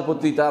বাচ্চার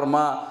প্রতি তার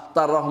মা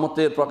তার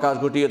রহমতের প্রকাশ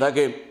ঘটিয়ে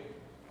থাকে।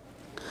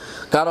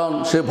 কারণ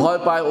সে ভয়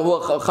পায়, ও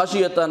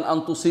খাশিয়াতান আন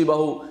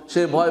তুসিবাহু,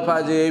 সে ভয়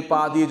পায় যে এই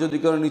পা দিয়ে যদি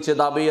কোনো নিচে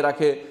দাবিয়ে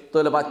রাখে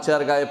তাহলে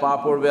বাচ্চার গায়ে পা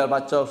পড়বে আর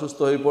বাচ্চা অসুস্থ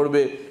হয়ে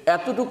পড়বে।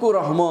 এতটুকু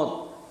রহমত,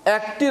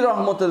 একটি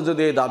রহমতের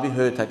যদি এই দাবি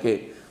হয়ে থাকে,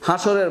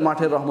 হাসরের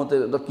মাঠের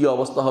রহমতের কি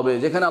অবস্থা হবে,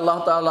 যেখানে আল্লাহ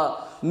তাআলা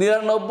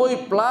 99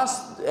 প্লাস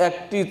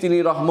একটি তিনি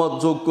রহমত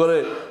যোগ করে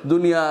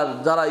দুনিয়ার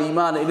যারা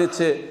ঈমান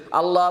এনেছে,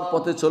 আল্লাহর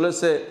পথে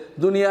চলেছে,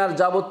 দুনিয়ার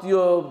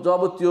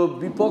যাবতীয়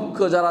বিপক্ষ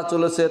যারা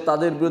চলেছে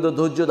তাদের বিরুদ্ধে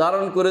ধৈর্য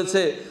ধারণ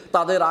করেছে,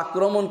 তাদের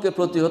আক্রমণকে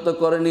প্রতিহত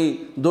করেনি,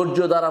 ধৈর্য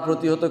দ্বারা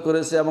প্রতিহত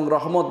করেছে এবং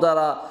রহমত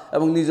দ্বারা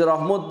এবং নিজের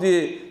রহমত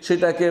দিয়ে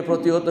সেটাকে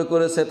প্রতিহত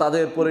করেছে,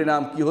 তাদের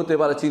পরিণাম কি হতে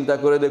পারে চিন্তা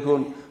করে দেখুন।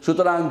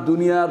 সুতরাং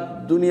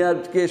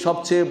দুনিয়াকে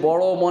সবচেয়ে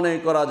বড় মনে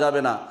করা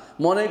যাবে না,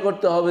 মনে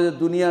করতে হবে যে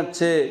দুনিয়ার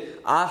চেয়ে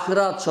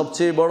আখিরাত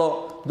সবচেয়ে বড়।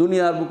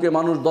 দুনিয়ার বুকে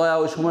মানুষ দয়া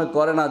ওই সময়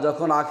করে না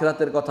যখন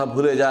আখিরাতের কথা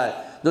ভুলে যায়।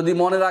 যদি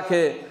মনে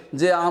রাখে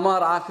যে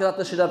আমার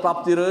আখিরাতে সেটার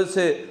প্রাপ্তি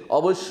রয়েছে,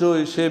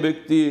 অবশ্যই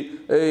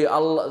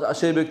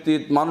সেই ব্যক্তি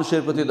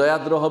মানুষের প্রতি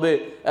দয়াদ্র হবে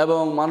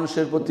এবং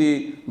মানুষের প্রতি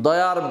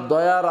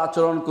দয়ার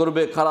আচরণ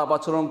করবে, খারাপ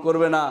আচরণ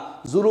করবে না,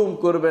 জুলুম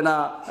করবে না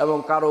এবং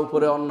কারো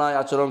উপরে অন্যায়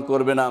আচরণ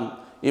করবে না।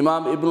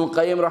 ইমাম ইবনুল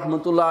কাইয়িম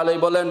রাহমাতুল্লাহ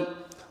আলাইহি বলেন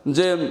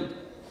যে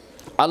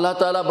আল্লাহ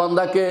তাআলা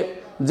বান্দাকে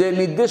যে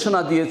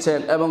নির্দেশনা দিয়েছেন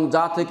এবং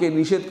যা থেকে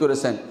নিষেধ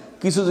করেছেন,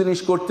 কিছু জিনিস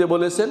করতে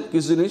বলেছেন,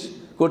 কিছু জিনিস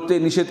করতে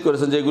নিষেধ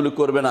করেছেন যেগুলো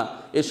করবে না,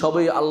 এ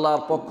সবই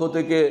আল্লাহর পক্ষ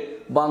থেকে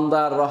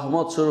বান্দার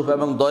রহমত স্বরূপ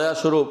এবং দয়া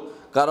স্বরূপ।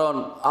 কারণ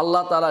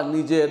আল্লাহ তাআলা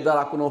নিজের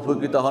দ্বারা কোনো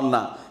উপকৃত হন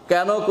না।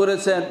 কেন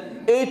করেছেন?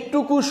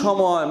 এইটুকু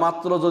সময়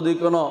মাত্র যদি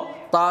কোনো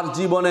তার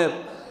জীবনের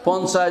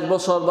 50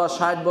 বছর বা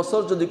 60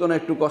 বছর যদি কোনো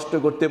একটু কষ্ট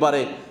করতে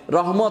পারে,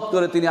 রহমত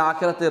করে তিনি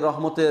আখিরাতের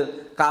রহমতের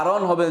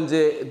কারণ হবেন।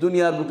 যে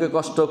দুনিয়ার বুকে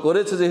কষ্ট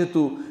করেছে,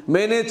 যেহেতু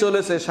মেনে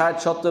চলেছে,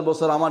 60-70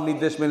 বছর আমার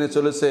নির্দেশ মেনে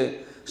চলেছে,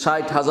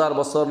 60,000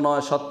 বছর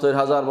নয়,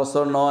 70,000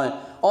 বছর নয়,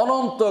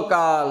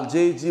 অনন্তকাল,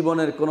 যেই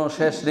জীবনের কোনো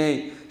শেষ নেই,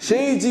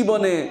 সেই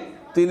জীবনে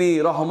তিনি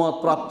রহমত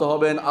প্রাপ্ত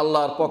হবেন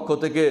আল্লাহর পক্ষ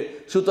থেকে।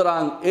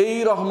 সুতরাং এই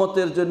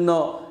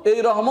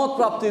রহমত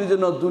প্রাপ্তির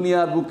জন্য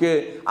দুনিয়ার বুকে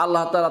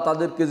আল্লাহ তাআলা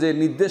তাদেরকে যে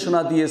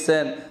নির্দেশনা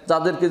দিয়েছেন,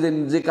 তাদেরকে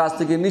যে কাজ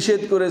থেকে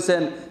নিষেধ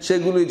করেছেন,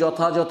 সেগুলি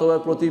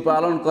যথাযথভাবে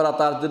প্রতিপালন করা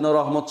তার জন্য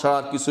রহমত ছাড়া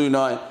আর কিছুই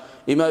নয়।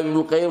 ইমাম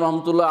ইবনুল কাইয়িম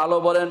রাহমাতুল্লাহ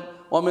আলাইহি বলেন,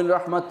 ওমিন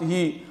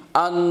রাহমাতিহি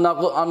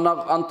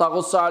আন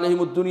তাগাসসা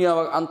আলাইহিমুদ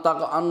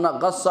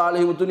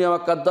দুনিয়া ওয়া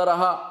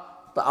কাদ্দারাহা।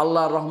 তা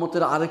আল্লাহর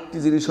রহমতের আরেকটি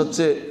জিনিস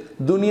হচ্ছে,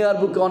 দুনিয়ার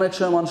বুকে অনেক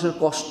সময় মানুষের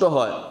কষ্ট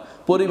হয়,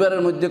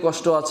 পরিবারের মধ্যে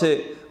কষ্ট আছে,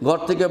 ঘর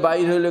থেকে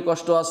বাইর হইলে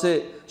কষ্ট আছে,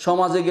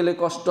 সমাজে গেলে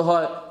কষ্ট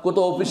হয়,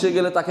 কোথাও অফিসে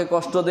গেলে তাকে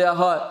কষ্ট দেয়া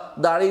হয়,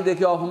 দাড়ি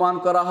দেখে অপমান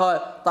করা হয়,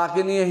 তাকে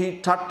নিয়ে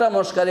ঠাট্টা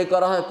মশকারি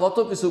করা হয়, কত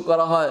কিছু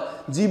করা হয়,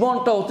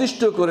 জীবনটা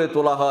অতিষ্ঠ করে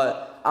তোলা হয়।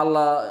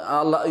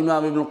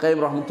 ইমাম ইবনুল কাইয়িম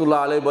রাহমাতুল্লাহ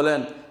আলাইহি বলেন,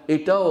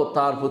 এটাও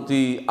তার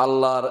প্রতি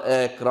আল্লাহর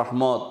এক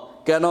রহমত।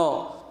 কেন?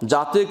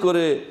 যাতে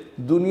করে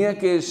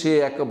দুনিয়াকে সে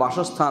এক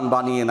বাসস্থান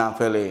বানিয়ে না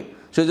ফেলে,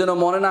 সেজন্য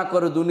মনে না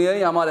করে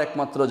দুনিয়াই আমার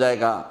একমাত্র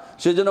জায়গা,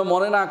 সেজন্য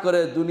মনে না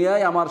করে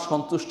দুনিয়াই আমার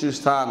সন্তুষ্টির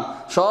স্থান,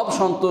 সব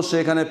সন্তোষ সে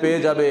এখানে পেয়ে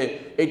যাবে,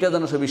 এটা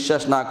যেন সে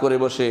বিশ্বাস না করে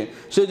বসে।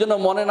 সেজন্য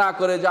মনে না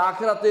করে যে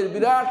আখিরাতের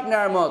বিরাট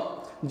নেয়ামত,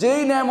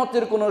 যেই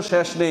নেয়ামতের কোনো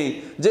শেষ নেই,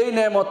 যেই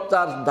নেয়ামত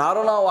তার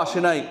ধারণাও আসে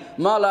নাই,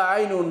 মালা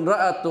আইনুন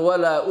রাআত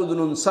ওয়ালা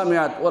উযনুন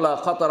সামিআত ওয়ালা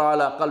খাতারা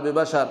আলা কলবি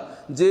বাশার,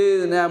 যে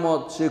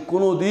নেয়ামত সে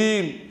কোনো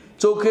দিন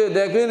চোখে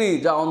দেখেনি,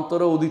 যা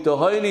অন্তরে উদিত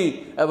হয়নি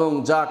এবং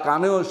যা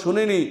কানেও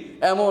শুনেনি,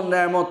 এমন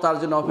নেয়ামত তার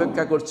জন্য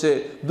অপেক্ষা করছে।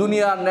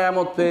 দুনিয়ার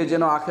নেয়ামত পেয়ে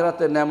যেন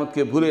আখিরাতের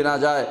নেয়ামতকে ভুলে না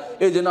যায়,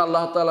 এই জন্য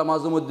আল্লাহ তাআলা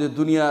মাঝে মধ্যে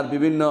দুনিয়ার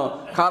বিভিন্ন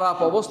খারাপ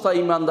অবস্থা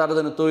ঈমানদারদের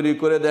জন্য তৈরি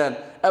করে দেন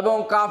এবং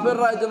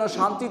কাফেররা যেন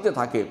শান্তিতে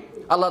থাকে।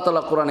 আল্লাহ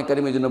তাআলা কোরআনে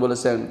কারীমে জন্য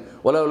বলেছেন,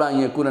 ওয়ালাউলা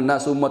ইয়াকুনান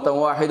নাসু উম্মাতান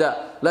ওয়াহিদা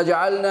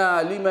লাজআলনা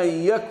লিমান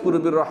ইয়াকফুরু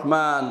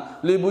বিররহমান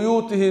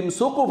লিবুয়ুতিহিম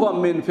সুকুফাম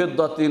মিন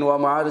ফিদ্দাতিন ওয়া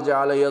মাআরিজা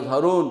আলাইহা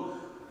ইয়াযহারুন।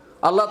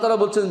 আল্লাহ তাআলা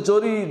বলছেন,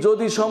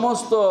 যদি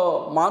সমস্ত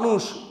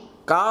মানুষ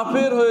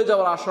কাফের হয়ে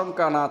যাওয়ার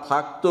আশঙ্কা না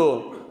থাকতো,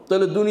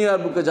 তাহলে দুনিয়ার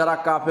বুকে যারা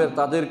কাফের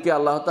তাদেরকে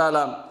আল্লাহ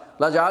তাআলা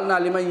লাজআলনা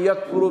লিমান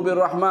ইয়াকফুরু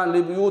বিররহমান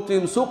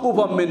লিবুয়ুতিহিম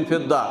সুকুফাম মিন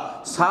ফিদ্দা,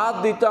 ছাদ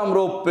দিতাম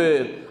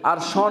রৌপ্যের আর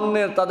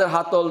স্বর্ণের তাদের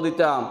হাতল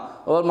দিতাম,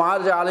 ওয়া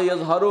মাআরিজা আলাইহা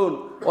ইয়াযহারুন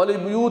ওয়া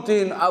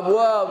লিবুয়ুতিহিম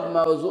আবওয়াব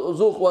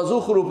ওয়া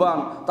যুখরুফান,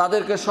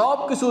 তাদেরকে সব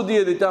কিছু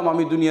দিয়ে দিতাম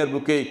আমি দুনিয়ার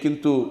বুকেই।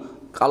 কিন্তু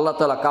আল্লাহ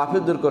তাআলা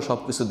কাফেরদেরকে সব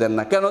কিছু দেন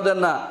না। কেন দেন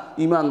না?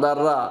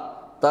 ঈমানদাররা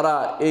তারা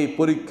এই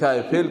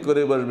পরীক্ষায় ফেল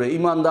করে বসবে,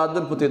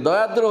 ঈমানদারদের প্রতি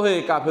দয়াদ্র হয়ে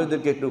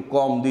কাফেরদেরকে একটু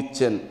কম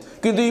দিচ্ছেন।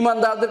 কিন্তু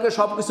ঈমানদারদেরকে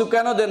সব কিছু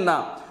কেন দেন না?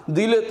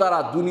 দিলে তারা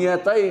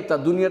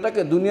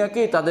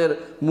দুনিয়াকেই তাদের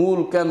মূল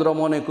কেন্দ্র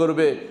মনে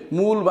করবে,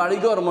 মূল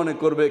বাড়িঘর মনে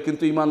করবে।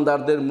 কিন্তু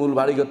ঈমানদারদের মূল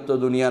বাড়িঘর তো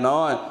দুনিয়া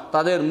নয়,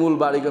 তাদের মূল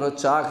বাড়িঘর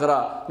হচ্ছে আখিরা।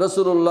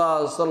 রাসূলুল্লাহ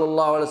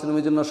সাল্লাল্লাহু আলাইহি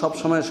ওয়াসাল্লামের জন্য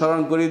সবসময়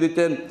স্মরণ করিয়ে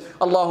দিতেন,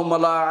 আল্লাহুম্মা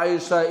লা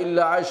আইশা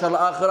ইল্লা আইশাল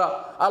আখিরা,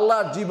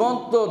 আল্লাহর জীবন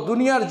তো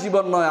দুনিয়ার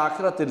জীবন নয়,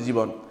 আখিরাতের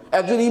জীবন।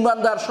 একজন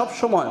ঈমানদার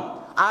সবসময়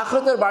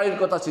আখিরাতের বাড়ির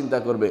কথা চিন্তা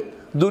করবে।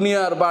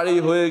 দুনিয়ার বাড়ি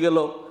হয়ে গেল,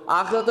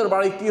 আখিরাতের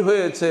বাড়ি কি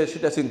হয়েছে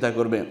সেটা চিন্তা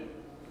করবে।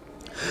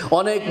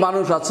 অনেক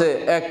মানুষ আছে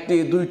 1টি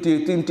 2টি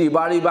 3টি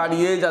বাড়ি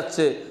বানিয়ে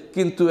যাচ্ছে,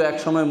 কিন্তু এক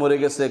সময় মরে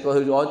গেছে,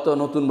 হয়তো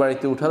নতুন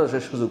বাড়িতে উঠারও সে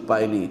সুযোগ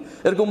পায়নি।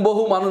 এরকম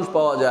বহু মানুষ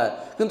পাওয়া যায়।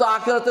 কিন্তু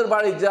আখিরাতের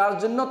বাড়ি যার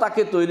জন্য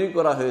তাকে তৈরি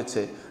করা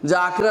হয়েছে, যে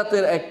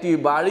আখিরাতের একটি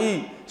বাড়ি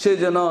সে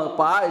যেন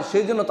পায়,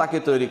 সেই জন্য তাকে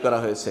তৈরি করা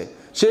হয়েছে,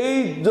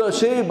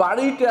 সেই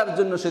বাড়িটার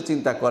জন্য সে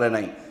চিন্তা করে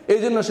নাই, এই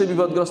জন্য সে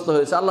বিপদগ্রস্ত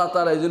হয়েছে। আল্লাহ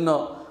তাআলা এই জন্য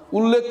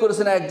উল্লেখ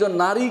করেছেন একজন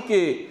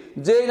নারীকে,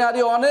 যে নারী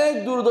অনেক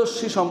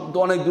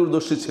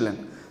দূরদর্শী ছিলেন,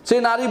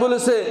 সেই নারী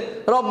বলেছে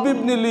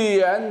রব্বিবনিলি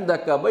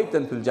ইনদাকা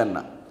বাইতান ফিল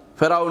জান্নাহ।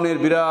 ফেরাউনের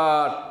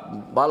বিরাট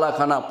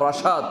বালাখানা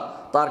প্রাসাদ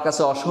তার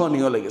কাছে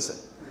অসহনীয় লেগেছে।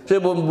 সে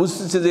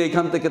বুঝতেছে যে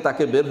এখান থেকে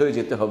তাকে বের হয়ে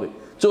যেতে হবে,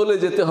 চলে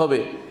যেতে হবে।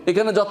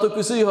 এখানে যত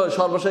কিছুই হয়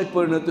সর্বশেষ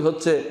পরিণতি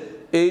হচ্ছে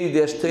এই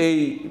দেশ থেকে,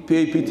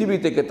 এই পৃথিবী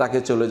থেকে তাকে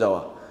চলে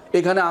যাওয়া।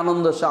 এখানে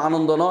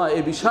আনন্দ নয়,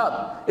 এই বিষাদ।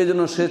 এই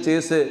জন্য সে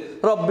চেয়েছে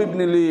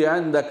রব্বিবনিলি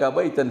ইনদাকা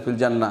বাইতান ফিল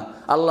জান্নাহ,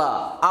 আল্লাহ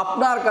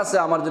আপনার কাছে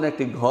আমার জন্য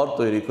একটি ঘর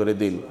তৈরি করে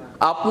দিন,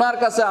 আপনার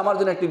কাছে আমার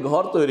জন্য একটি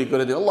ঘর তৈরি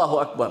করে দিন। আল্লাহু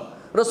আকবার।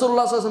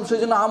 রাসূলুল্লাহ সাল্লাল্লাহু আলাইহি ওয়াসাল্লাম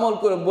সেই জন্য আমল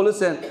করে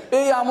বলেছেন,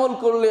 এই আমল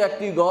করলে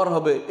একটি ঘর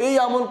হবে, এই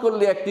আমল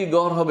করলে একটি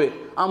ঘর হবে।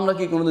 আমরা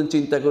কি কোনোদিন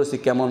চিন্তা করেছি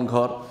কেমন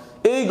ঘর?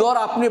 এই ঘর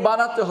আপনি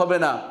বানাতে হবে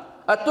না,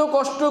 এত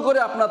কষ্ট করে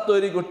আপনার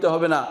তৈরি করতে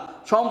হবে না,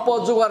 সম্পদ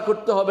জোগাড়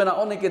করতে হবে না।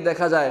 অনেকে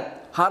দেখা যায়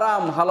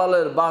হারাম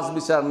হালালের বাছ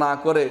বিচার না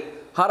করে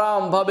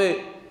হারামভাবে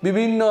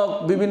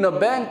বিভিন্ন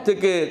ব্যাংক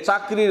থেকে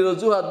চাকরির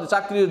অজুহাত,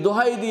 চাকরির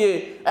দোহাই দিয়ে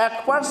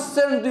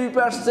 1%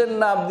 2%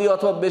 নাম দিয়ে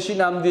অথবা বেশি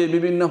নাম দিয়ে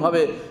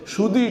বিভিন্নভাবে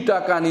সুদি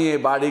টাকা নিয়ে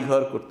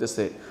বাড়িঘর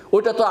করতেছে।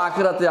 ওইটা তো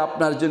আখিরাতে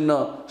আপনার জন্য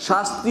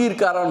শাস্তির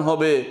কারণ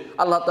হবে।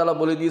 আল্লাহ তাআলা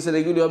বলে দিয়েছেন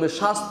এগুলি হবে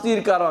শাস্তির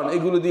কারণ,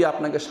 এগুলো দিয়ে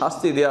আপনাকে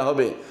শাস্তি দেয়া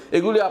হবে,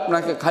 এগুলি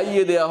আপনাকে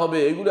খাইয়ে দেয়া হবে,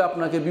 এগুলি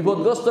আপনাকে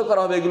বিপদগ্রস্ত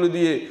করা হবে এগুলো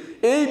দিয়ে।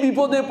 এই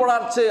বিপদে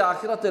পড়ার চেয়ে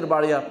আখিরাতের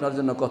বাড়ি আপনার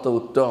জন্য কত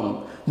উত্তম।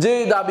 যে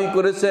দাবি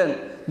করেছেন,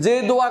 যে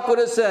দোয়া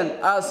করেছেন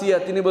আসিয়া,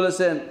 তিনি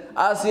বলেছেন,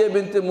 আসিয়া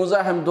বিনতে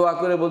মুজাহিম দোয়া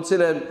করে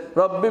বলছিলেন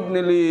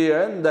রব্বিবনিলি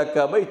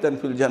ইনদাকা বাইতান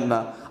ফিল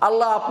জান্নাহ,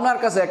 আল্লাহ আপনার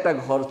কাছে একটা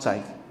ঘর চাই,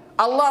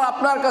 আল্লাহ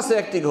আপনার কাছে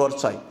একটি ঘর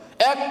চাই।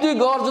 একটি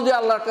ঘর যদি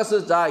আল্লাহর কাছে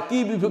যায়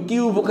কি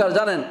উপকার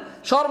জানেন?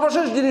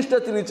 সর্বশেষ জিনিসটা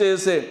তিনি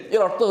চেয়েছে,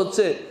 এর অর্থ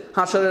হচ্ছে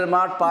হাসরের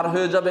মাঠ পার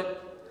হয়ে যাবে,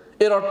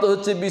 এর অর্থ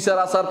হচ্ছে বিচার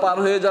আচার পার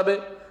হয়ে যাবে,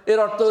 এর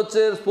অর্থ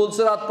হচ্ছে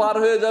ফুলসিরাত পার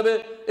হয়ে যাবে,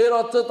 এর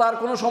অর্থ তার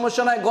কোনো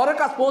সমস্যা নাই, ঘরের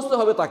কাছে পৌঁছতে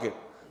হবে, তাকে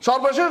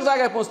সর্বশেষ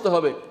জায়গায় পৌঁছতে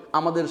হবে।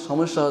 আমাদের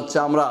সমস্যা হচ্ছে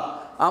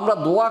আমরা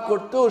দোয়া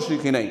করতেও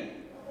শিখি নাই।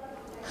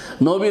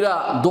 নবীরা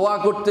দোয়া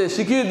করতে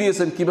শিখিয়ে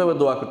দিয়েছেন কিভাবে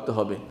দোয়া করতে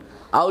হবে,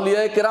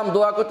 আউলিয়ায়ে কেরাম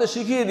দোয়া করতে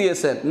শিখিয়ে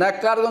দিয়েছেন,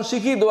 নেককারগণ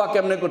শিখিয়ে দোয়া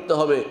কেমনে করতে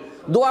হবে।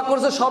 দোয়া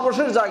করছে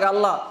সর্বশেষ জায়গা,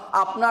 আল্লাহ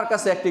আপনার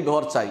কাছে একটি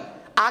ঘর চাই।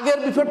 আগের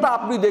বিপদটা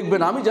আপনি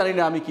দেখবেন, আমি জানি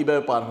না আমি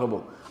কিভাবে পার হব,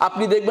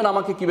 আপনি দেখবেন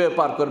আমাকে কিভাবে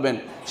পার করবেন,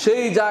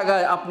 সেই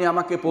জায়গায় আপনি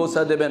আমাকে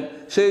পৌঁছা দেবেন,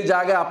 সেই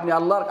জায়গায় আপনি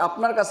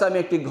আপনার কাছে আমি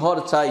একটি ঘর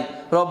চাই।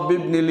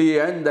 রব্বিবনিলি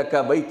ইনদাকা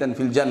বাইতান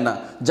ফিল জান্নাহ,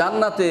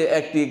 জান্নাতে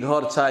একটি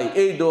ঘর চাই।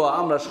 এই দোয়া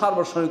আমরা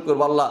সর্বসময়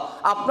করব, আল্লাহ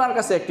আপনার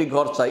কাছে একটি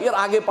ঘর চাই। এর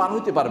আগে পার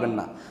হইতে পারবেন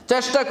না।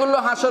 চেষ্টা করলে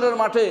হাসরের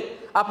মাঠে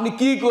আপনি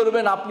কি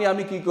করবেন,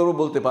 আমি কি করব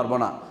বলতে পারবো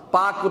না।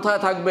 পা কোথায়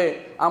থাকবে,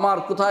 আমার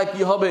কোথায়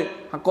কি হবে,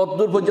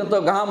 কতদূর পর্যন্ত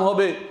ঘাম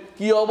হবে,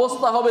 কি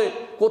অবস্থা হবে,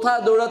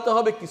 কোথায় দৌড়াতে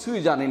হবে কিছুই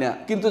জানি না।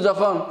 কিন্তু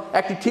যখন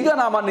একটি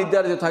ঠিকানা আমার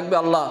নির্ধারিত থাকবে,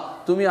 আল্লাহ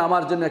তুমি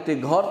আমার জন্য একটি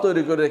ঘর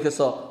তৈরি করে রেখেছ,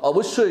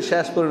 অবশ্যই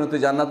শেষ পরিণতি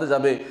জান্নাতে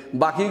যাবে,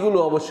 বাকিগুলো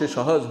অবশ্যই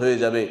সহজ হয়ে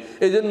যাবে।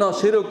 এই জন্য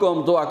সেরকম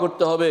দোয়া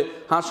করতে হবে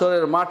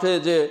হাসরের মাঠে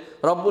যে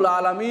রব্বুল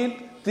আলামিন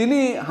তিনি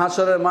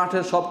হাসরের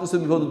মাঠের সব কিছু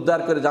বিপদ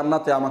উদ্ধার করে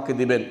জান্নাতে আমাকে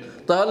দিবেন।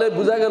 তাহলে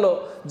বোঝা গেল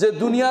যে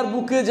দুনিয়ার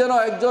বুকে যেন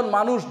একজন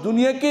মানুষ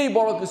দুনিয়াকেই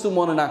বড় কিছু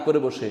মনে না করে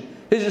বসে।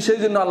 সেই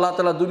জন্য আল্লাহ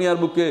তাআলা দুনিয়ার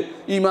বুকে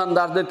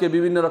ঈমানদারদেরকে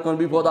বিভিন্ন রকম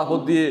বিপদ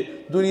আপদ দিয়ে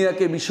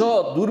দুনিয়াকে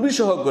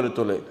দুর্বিষহ করে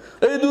তোলে।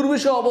 এই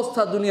দুর্বিষহ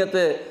অবস্থা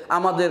দুনিয়াতে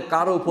আমাদের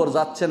কারো উপর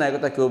যাচ্ছে না,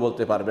 এটা কেউ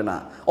বলতে পারবে না।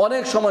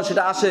 অনেক সময়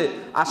সেটা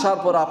আসার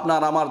পর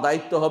আপনার আমার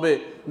দায়িত্ব হবে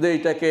যে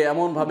এটাকে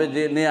এমনভাবে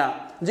যে নেয়া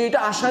যে এটা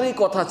আসারই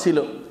কথা ছিল,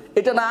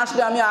 এটা না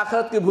আসলে আমি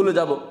আখিরাতকে ভুলে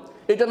যাব,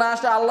 এটা না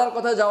আসলে আল্লাহর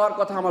কথায় যাওয়ার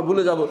কথা আমার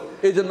ভুলে যাব।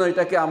 এই জন্য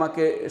এটাকে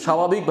আমাকে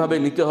স্বাভাবিকভাবে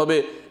নিতে হবে।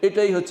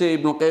 এটাই হচ্ছে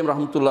ইবনে কাইয়িম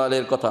রাহমাতুল্লাহ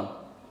আলাইহির কথা।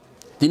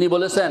 তিনি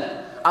বলেছেন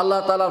আল্লাহ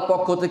তাআলার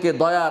পক্ষ থেকে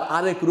দয়ার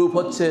আরেক রূপ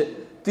হচ্ছে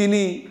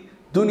তিনি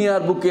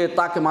দুনিয়ার বুকে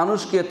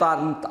মানুষকে তার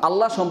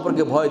আল্লাহ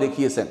সম্পর্কে ভয়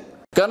দেখিয়েছেন।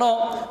 কেন?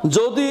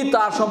 যদি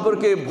তার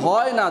সম্পর্কে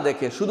ভয় না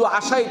দেখে শুধু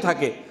আশাই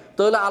থাকে,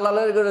 তাহলে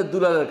আল্লাহর ঘরে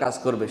দুলালের কাজ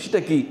করবে। সেটা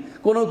কি?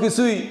 কোনো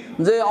কিছুই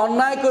যে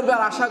অন্যায় করবে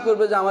আর আশা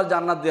করবে যে আমার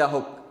জান্নাত দেয়া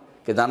হোক।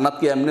 জান্নাত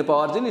কি এমনি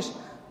পাওয়ার জিনিস?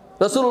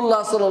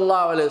 রাসূলুল্লাহ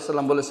সাল্লাল্লাহু আলাইহি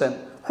ওয়াসাল্লাম বলেছেন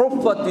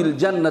হুফফাতিল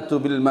জান্নাতু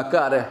বিল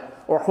মাকারিহ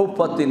ওয়া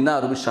হুফফাতিন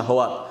নারু বিশ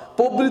শাহওয়াত।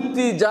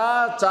 প্রবৃত্তি যা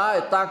চায়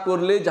তা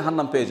করলেই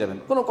জাহান্নাম পেয়ে যাবেন,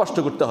 কোনো কষ্ট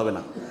করতে হবে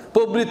না।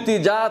 প্রবৃত্তি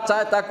যা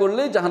চায় তা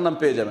করলেই জাহান্নাম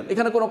পেয়ে যাবেন,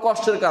 এখানে কোনো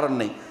কষ্টের কারণ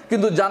নেই।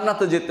 কিন্তু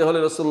জান্নাতে যেতে হলে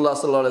রাসূলুল্লাহ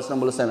সাল্লাল্লাহু আলাইহি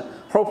ওয়াসাল্লাম বলেছেন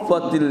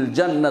হুফফাতিল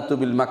জান্নাতু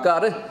বিল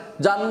মাকারিহ,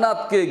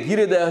 জান্নাতকে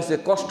ঘিরে দেওয়া হয়েছে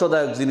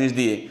কষ্টদায়ক জিনিস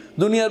দিয়ে।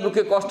 দুনিয়ার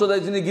বুকে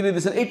কষ্টদায়ক জিনিস ঘিরে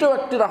দিয়েছেন, এটাও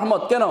একটি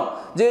রহমত। কেন?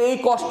 যে এই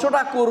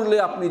কষ্টটা করলে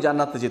আপনি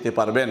জান্নাতে যেতে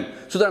পারবেন।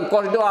 সুতরাং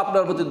কষ্টও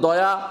আপনার প্রতি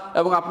দয়া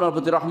এবং আপনার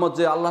প্রতি রহমত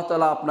যে আল্লাহ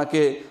তাআলা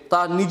আপনাকে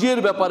তার নিজের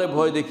ব্যাপারে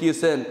ভয়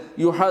দেখিয়েছেন।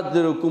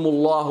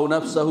 ইউহাদ্দিরুকুমুল্লাহু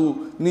নাফসাহু,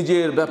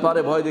 নিজের ব্যাপারে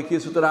ভয় দেখিয়ে,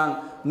 সুতরাং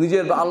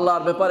নিজের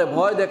আল্লাহর ব্যাপারে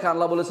ভয় দেখা,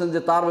 আল্লাহ বলেছেন যে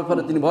তার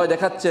ব্যাপারে তিনি ভয়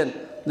দেখাচ্ছেন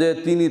যে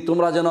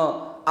তোমরা যেন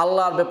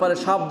আল্লাহর ব্যাপারে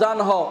সাবধান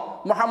হও।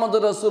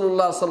 মুহাম্মদুর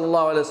রাসূলুল্লাহ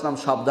সাল্লাল্লাহু আলাইহি ওয়াসাল্লাম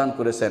সাবধান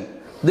করেছেন।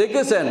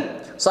 দেখেছেন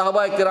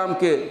সাহাবায়ে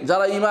কেরামকে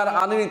যারা ঈমান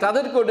আনেনি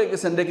তাদেরকেও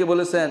ডেকে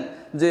বলেছেন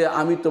যে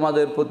আমি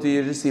তোমাদের প্রতি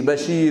এসেছি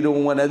বাশীর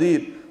ওয়া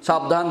নাযীর,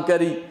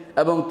 সাবধানকারী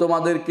এবং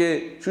তোমাদেরকে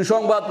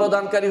সুসংবাদ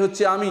প্রদানকারী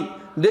হচ্ছে আমি।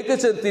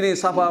 ডেকেছেন তিনি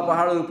সাফা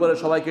পাহাড়ের উপরে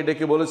সবাইকে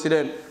ডেকে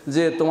বলেছিলেন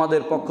যে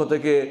তোমাদের পক্ষ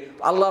থেকে,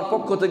 আল্লাহর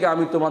পক্ষ থেকে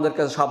আমি তোমাদের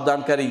কাছে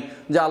সাবধানকারী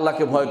যে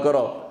আল্লাহকে ভয়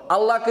করো,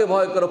 আল্লাহকে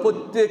ভয় করো।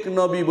 প্রত্যেক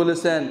নবী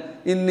বলেছেন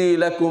ইন্নী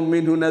লাকুম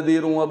মিনহু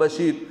নাযীরুন ওয়া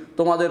বাশীর,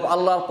 তোমাদের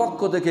আল্লাহর পক্ষ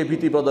থেকে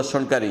ভীতি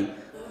প্রদর্শনকারী,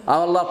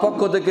 আল্লাহর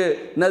পক্ষ থেকে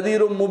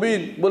নাযীরুম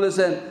মুবিন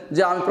বলেছেন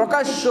যে আমি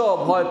প্রকাশ্য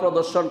ভয়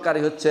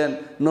প্রদর্শনকারী হচ্ছেন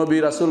নবী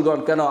রাসূলগণ।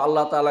 কেন?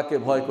 আল্লাহ তাআলাকে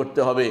ভয় করতে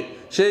হবে।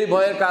 সেই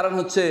ভয়ের কারণ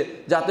হচ্ছে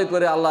যাতে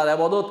করে আল্লাহর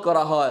ইবাদত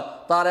করা হয়,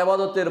 তার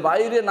ইবাদতের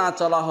বাইরে না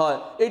চলা হয়।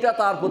 এটা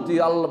তার প্রতি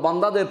আল্লাহ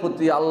বান্দাদের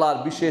প্রতি আল্লাহর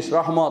বিশেষ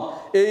রহমত।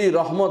 এই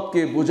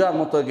রহমতকে বোঝার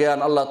মতো জ্ঞান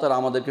আল্লাহ তাআলা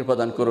আমাদেরকে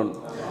প্রদান করুন।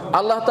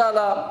 আল্লাহ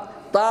তাআলা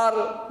তার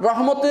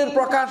রহমতের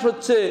প্রকাশ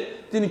হচ্ছে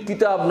তিনি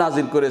কিতাব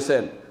নাজিল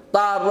করেছেন।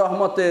 তার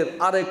রহমতের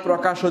আরেক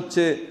প্রকাশ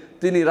হচ্ছে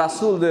তিনি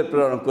রাসূলদের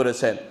প্রেরণ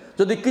করেছেন।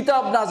 যদি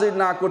কিতাব নাজিল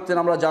না করতেন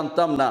আমরা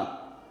জানতাম না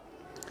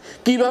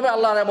কিভাবে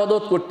আল্লাহর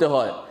ইবাদত করতে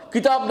হয়।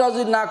 কিতাব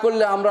নাজিল না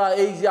করলে আমরা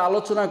এই যে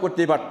আলোচনা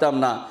করতে পারতাম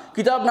না।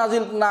 কিতাব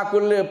নাজিল না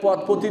করলে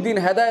প্রতিদিন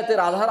হেদায়েতের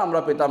আধার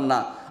আমরা পেতাম না।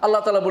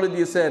 আল্লাহ তাআলা বলে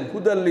দিয়েছেন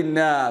হুদাল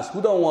লিন্নাস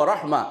হুদা ওয়া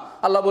রাহমা।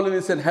 আল্লাহ বলে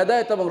দিয়েছেন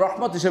হেদায়েত এবং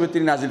রহমত হিসেবে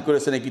তিনি নাজিল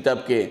করেছেন এই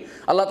কিতাবকে।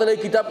 আল্লাহ তাআলা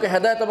এই কিতাবকে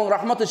হেদায়েত এবং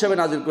রহমত হিসেবে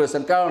নাজিল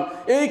করেছেন, কারণ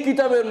এই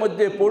কিতাবের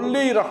মধ্যে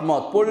পড়লেই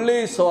রহমত,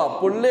 পড়লেই সওয়াব,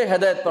 পড়লেই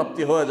হেদায়েত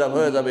প্রাপ্তি হয়ে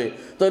যাবে।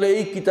 তাহলে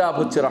এই কিতাব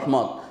হচ্ছে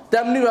রহমত।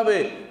 তেমনিভাবে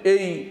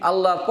এই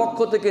আল্লাহর পক্ষ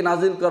থেকে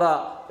নাজিল করা,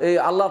 এই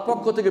আল্লাহর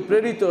পক্ষ থেকে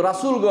প্রেরিত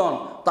রাসূলগণ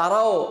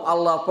তারাও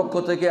আল্লাহর পক্ষ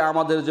থেকে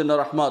আমাদের জন্য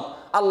রহমত।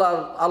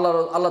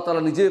 আল্লাহ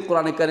তাআলা নিজে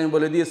কোরআনে কারীম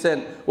বলে দিয়েছেন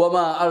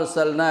ওয়ামা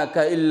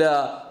আরসালনাকা ইল্লা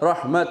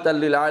রাহমাতাল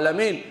লিল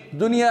আলামিন,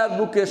 দুনিয়ার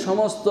বুকে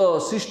সমস্ত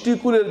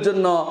সৃষ্টিকুলের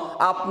জন্য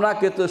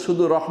আপনাকে তো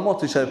শুধু রহমত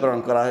হিসেবে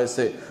প্রেরণ করা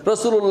হয়েছে।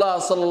 রাসূলুল্লাহ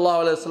সাল্লাল্লাহু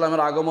আলাইহি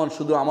ওয়াসাল্লামের আগমন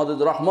শুধু আমাদের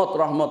রহমত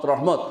রহমত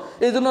রহমত।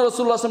 এই জন্য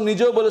রাসূলুল্লাহ সাল্লাল্লাহু আলাইহি ওয়াসাল্লাম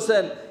নিজেও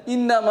বলেছেন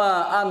ইন্নামা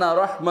আনা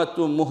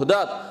রাহমাতুম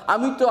মুহদাত,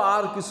 আমি তো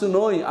আর কিছু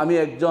নই, আমি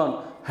একজন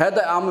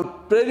আমি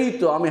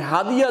প্রেরিত, আমি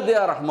হাদিয়া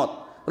দেয়া রহমত।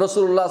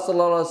 রাসূলুল্লাহ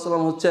সাল্লাল্লাহু আলাইহি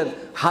ওয়াসাল্লাম হচ্ছেন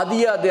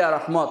হাদিয়া দেয়া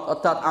রহমত,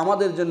 অর্থাৎ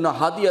আমাদের জন্য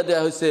হাদিয়া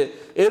দেয়া হয়েছে।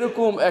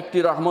 এরকম একটি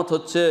রহমত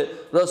হচ্ছে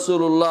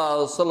রাসূলুল্লাহ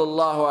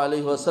সাল্লাল্লাহু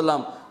আলাইহি ওয়াসাল্লাম।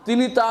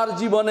 তিনি তার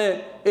জীবনে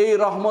এই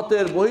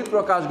রহমতের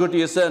বহিঃপ্রকাশ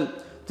ঘটিয়েছেন।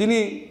 তিনি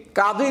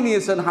কাঁধে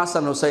নিয়েছেন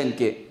হাসান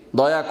হোসেনকে।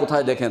 দয়া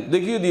কোথায় দেখেন,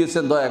 দেখিয়ে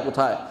দিয়েছেন দয়া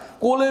কোথায়।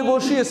 কোলে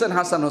বসিয়েছেন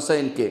হাসান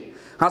হোসেনকে।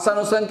 হাসান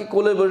হোসেনকে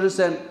কোলে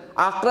বসিয়েছেন।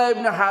 আকরা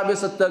ইবনে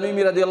হাবিস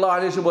আত-তামিমি রাদিয়াল্লাহু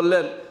আনহু এসে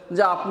বললেন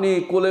যে আপনি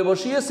কোলে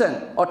বসিয়েছেন,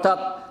 অর্থাৎ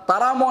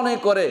তারা মনে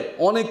করে,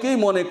 অনেকেই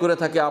মনে করে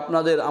থাকে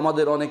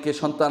আমাদের অনেকে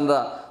সন্তানরা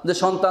যে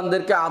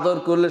সন্তানদেরকে আদর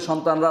করলে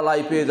সন্তানরা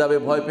লাই পেয়ে যাবে,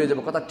 ভয় পেয়ে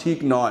যাবে। কথা ঠিক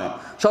নয়।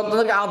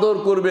 সন্তানদেরকে আদর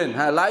করবেন,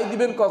 হ্যাঁ, লাই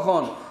দিবেন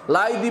কখন?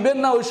 লাই দিবেন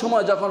না ওই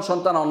সময় যখন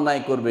সন্তান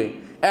অন্যায় করবে,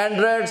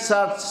 অ্যান্ড্রয়েড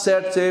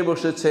সেট চেয়ে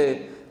বসেছে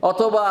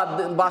অথবা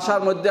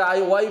বাসার মধ্যে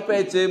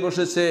ওয়াইফাই চেয়ে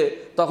বসেছে,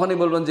 তখনই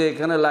বলবেন যে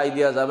এখানে লাই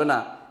দেওয়া যাবে না,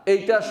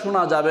 এইটা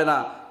শোনা যাবে না।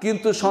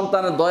 কিন্তু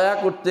সন্তানের দয়া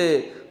করতে,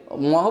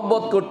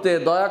 মহব্বত করতে,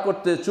 দয়া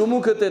করতে, চুমু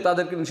খেতে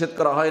তাদেরকে নিষেধ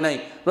করা হয় নাই।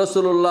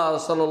 রাসূলুল্লাহ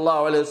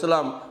সাল্লাল্লাহু আলাইহি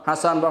ওয়াসাল্লাম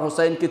হাসান বা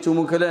হুসাইনকে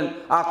চুমু খেলেন।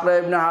 আকরা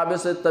ইবনে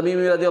হাবিস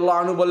আত-তামিমি রাদিয়াল্লাহু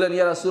আনহু বললেন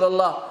ইয়া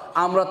রাসূলুল্লাহ,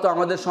 আমরা তো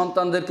আমাদের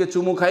সন্তানদেরকে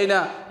চুমু খাই না।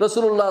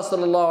 রাসূলুল্লাহ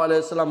সাল্লাল্লাহু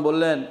আলাইহি ওয়াসাল্লাম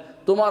বললেন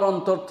তোমার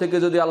অন্তর থেকে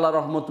যদি আল্লাহ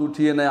রহমত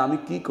উঠিয়ে নেয় আমি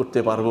কি করতে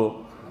পারবো?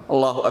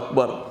 আল্লাহু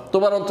আকবার।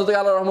 তোমার অন্তর থেকে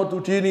আল্লাহ রহমত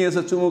উঠিয়ে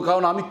নিয়েছে, চুমু খাও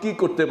না, আমি কি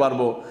করতে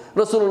পারবো?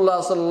 রাসূলুল্লাহ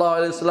সাল্লাল্লাহু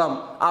আলাইহি ওয়াসাল্লাম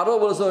আরও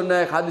বলেছে অন্য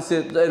এক হাদিসে,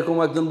 এরকম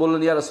একজন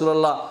বললেন ইয়া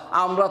রাসূলুল্লাহ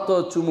আমরা তো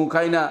চুমু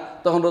খাই না।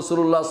 তখন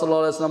রাসূলুল্লাহ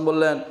সাল্লাল্লাহু আলাইহি ওয়াসাল্লাম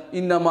বললেন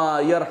ইন্নামা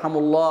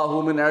ইয়ারহামুল্লাহু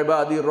মিন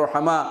ইবাদির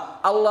রহমা,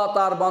 আল্লাহ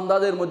তার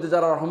বান্দাদের মধ্যে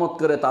যারা রহমত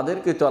করে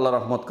তাদেরকে তো আল্লাহ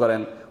রহমত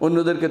করেন,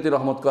 অন্যদেরকে তো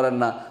রহমত করেন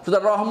না।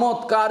 সুতরাং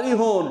রহমতকারী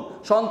হন,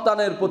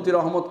 সন্তানের প্রতি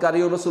রহমতকারী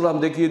হন। রাসূলুল্লাহ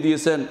দেখিয়ে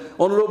দিয়েছেন।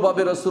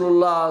 অনুরূপভাবে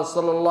রাসূলুল্লাহ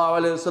সাল্লাল্লাহু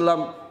আলাইহি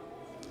ওয়াসাল্লাম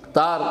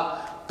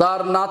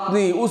তার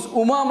নাতনি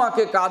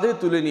উমামাকে কাঁধে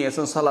তুলে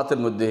নিয়েছেন সালাতের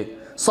মধ্যে।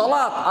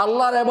 সালাত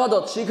আল্লাহর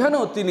ইবাদত,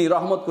 সেখানেও তিনি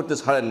রহমত করতে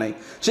ছাড়েন নাই।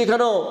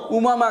 সেখানেও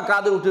উমামা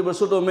কাঁধে উঠে,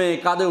 ছোটো মেয়ে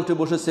কাঁধে উঠে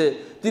বসেছে,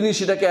 তিনি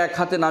সেটাকে এক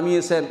হাতে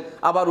নামিয়েছেন,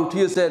 আবার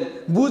উঠিয়েছেন,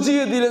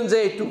 বুঝিয়ে দিলেন যে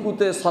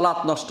এইটুকুতে সালাত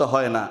নষ্ট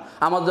হয় না।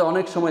 আমাদের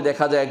অনেক সময়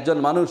দেখা যায় একজন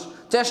মানুষ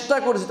চেষ্টা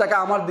করেছে তাকে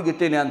আমার দিকে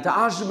টেনে আনতে,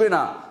 আসবে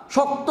না,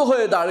 শক্ত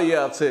হয়ে দাঁড়িয়ে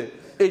আছে।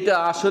 এটা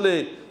আসলে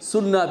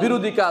সুন্নাহ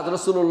বিরোধী কাজ,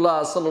 রাসূলুল্লাহ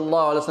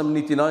সাল্লাল্লাহু আলাইহি ওয়াসাল্লাম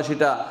নীতি নয়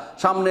সেটা।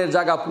 সামনের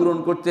জায়গা পূরণ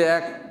করতে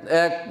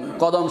এক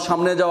কদম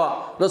সামনে যাওয়া।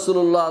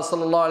 রাসূলুল্লাহ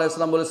সাল্লাল্লাহু আলাইহি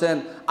ওয়াসাল্লাম বলেছেন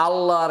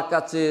আল্লাহর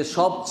কাছে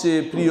সবচেয়ে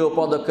প্রিয়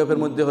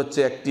পদক্ষেপের মধ্যে হচ্ছে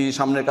একটি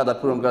সামনের কাদা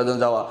পূরণ করার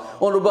জন্য যাওয়া।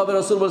 অনুরূপভাবে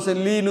রাসূল বলেছেন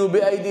লিনু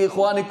বিআইদি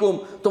ইখওয়ানিকুম,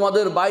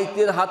 তোমাদের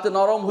বাইতের হাতে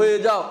নরম হয়ে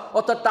যাও,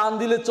 অর্থাৎ টান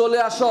দিলে চলে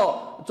আসো,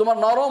 তোমার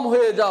নরম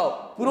হয়ে যাও,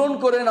 পূরণ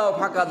করে নাও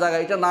ফাঁকা জায়গা।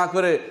 এটা না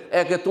করে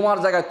একে তোমার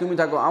জায়গায় তুমি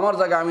থাকো, আমার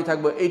জায়গায় আমি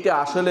থাকবো, এইটা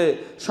আসলে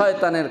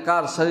শয়তানের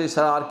কারসাজি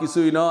ছাড়া আর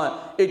কিছুই নয়।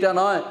 এটা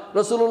নয়।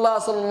 রাসূলুল্লাহ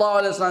সাল্লাল্লাহু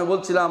আলাইহি ওয়াসাল্লাম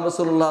বলছিলাম,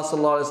 রাসূলুল্লাহ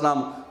সাল্লাল্লাহু আলাইহি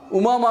ওয়াসাল্লাম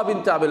উমামা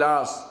বিনতে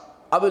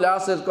আবুল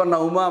আসের কন্যা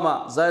উমামা,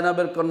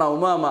 জায়নাবের কন্যা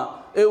উমামা,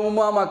 এই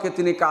উমামাকে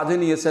তিনি কাঁধে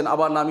নিয়েছেন,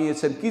 আবার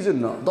নামিয়েছেন। কি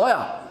জন্য?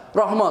 দয়া,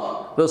 রহমত।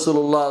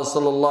 রাসূলুল্লাহ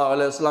সাল্লাল্লাহু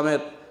আলাইহি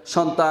ওয়াসাল্লামের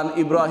সন্তান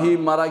ইব্রাহিম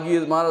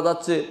মারা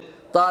যাচ্ছে,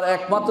 তার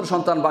একমাত্র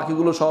সন্তান,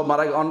 বাকিগুলো সব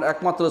মারা,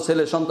 একমাত্র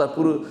ছেলে সন্তান,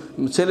 পুরো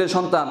ছেলে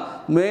সন্তান,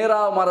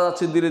 মেয়েরাও মারা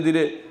যাচ্ছে ধীরে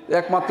ধীরে,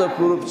 একমাত্র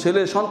পুরো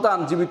ছেলে সন্তান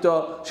জীবিত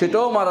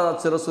সেটাও মারা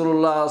যাচ্ছে।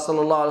 রাসূলুল্লাহ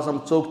সাল্লাল্লাহু আলাইহি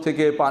ওয়াসাল্লাম চোখ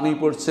থেকে পানি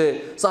পড়ছে।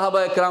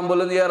 সাহাবায়ে কেরাম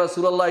বলেন, ইয়া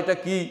রাসূলুল্লাহ এটা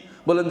কি?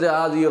 বলেন যে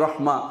আজি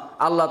রহমা,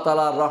 আল্লাহ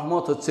তাআলার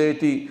রহমত হচ্ছে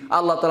এটি।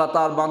 আল্লাহ তাআলা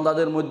তার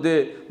বান্দাদের মধ্যে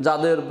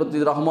যাদের প্রতি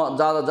রহমত,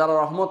 যারা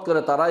রহমত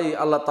করে তারাই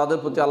আল্লাহ, তাদের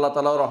প্রতি আল্লাহ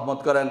তাআলাও রহমত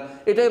করেন।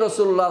 এটাই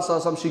রাসূলুল্লাহ সাল্লাল্লাহু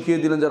আলাইহি ওয়াসাল্লাম শিখিয়ে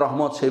দিলেন যে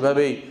রহমত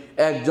সেইভাবেই।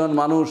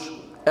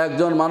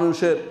 একজন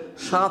মানুষের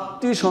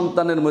 7টি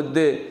সন্তানের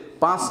মধ্যে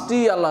 5টি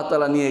আল্লাহ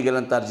তাআলা নিয়ে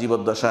গেলেন তার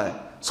জীবদ্দশায়,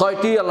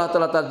 6টি আল্লাহ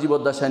তাআলা তার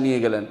জীবদ্দশায় নিয়ে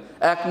গেলেন।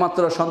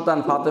 একমাত্র সন্তান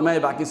ফাতেমাই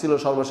বাকি ছিল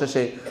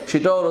সর্বশেষে,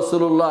 সেটাও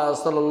রাসূলুল্লাহ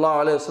সাল্লাল্লাহু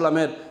আলাইহি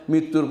ওয়াসাল্লামের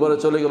মৃত্যুর পরে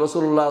চলে গেল।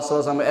 রাসূলুল্লাহ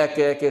সাল্লাল্লাহু আলাইহি ওয়াসাল্লাম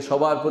একে একে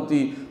সবার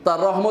প্রতি তার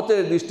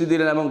রহমতের দৃষ্টি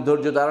দিলেন এবং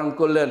ধৈর্য ধারণ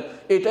করলেন।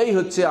 এটাই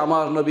হচ্ছে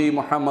আমার নবী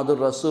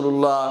মুহাম্মদুর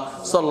রাসূলুল্লাহ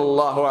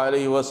সাল্লাল্লাহু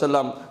আলাইহি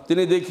ওয়াসাল্লাম।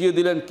 তিনি দেখিয়ে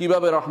দিলেন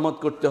কিভাবে রহমত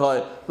করতে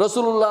হয়।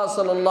 রাসূলুল্লাহ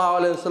সাল্লাল্লাহু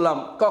আলাইহি ওয়াসাল্লাম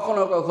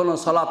কখনো কখনো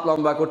সালাত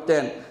লম্বা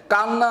করতেন।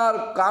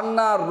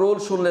 কান্নার রোল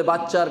শুনলে,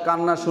 বাচ্চার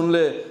কান্না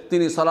শুনলে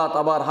তিনি সালাত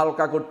আবার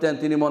হালকা করতেন।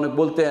 তিনি মনে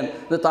বলতেন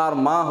যে তার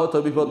মা হয়তো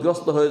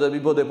বিপদগ্রস্ত হয়ে যাবে,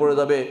 বিপদে পড়ে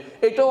যাবে।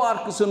 এটাও আর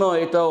কিছু নয়,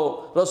 এটাও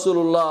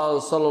রাসূলুল্লাহ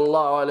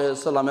সাল্লাল্লাহু আলাইহি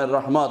ওয়াসাল্লামের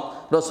রহমত।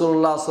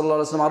 রাসূলুল্লাহ সাল্লাল্লাহু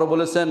আলাইহি ওয়াসাল্লাম আরও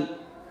বলেছেন,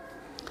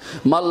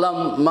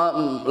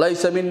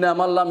 লাইসা মিন্না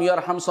মাল্লাম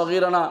ইয়ারহাম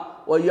সগীরানা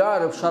ওয়া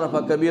ইয়ারিফ শারাফা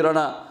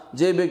কাবীরানা।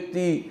 যে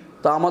ব্যক্তি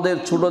তা আমাদের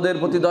ছোটদের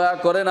প্রতি দয়া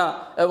করে না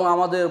এবং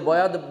আমাদের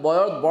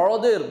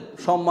বড়দের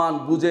সম্মান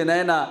বুঝে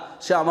নেয় না,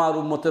 সে আমার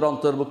উম্মতের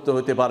অন্তর্ভুক্ত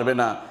হতে পারবে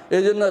না।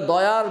 এই জন্য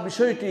দয়ার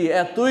বিষয়টি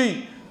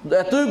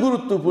এতই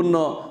গুরুত্বপূর্ণ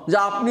যে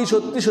আপনি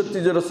সত্যি সত্যি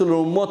যে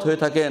রাসূলের উম্মত হয়ে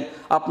থাকেন,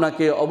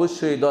 আপনাকে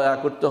অবশ্যই দয়া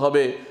করতে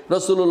হবে।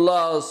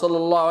 রাসূলুল্লাহ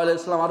সাল্লাল্লাহু আলাইহি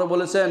ওয়াসাল্লাম আরও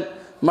বলেছেন,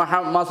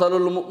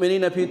 মাসালুল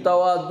মুমিনিনা ফি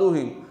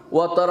তাওয়াদ্দুহিম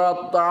ওয়া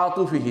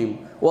তাআতুফিহিম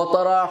ওয়া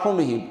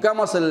তারাহুমিহিম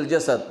কামাসালিল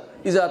জাসাদ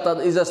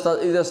ইজা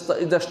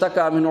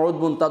ইশতাকা মিন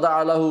উদবুন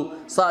তাদাআ লাহু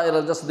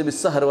সাইরাল জাসাদি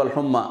বিস-সাহরি ওয়াল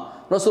হুম্মা।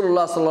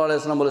 রাসূলুল্লাহ সাল্লাল্লাহু আলাইহি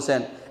ওয়াসাল্লাম বলেছেন,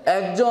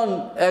 একজন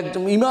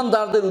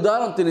ঈমানদারদের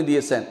উদাহরণ তিনি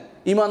দিয়েছেন।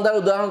 ঈমানদার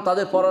উদাহরণ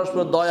তাদের পরস্পর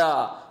দয়া,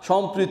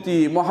 সম্প্রীতি,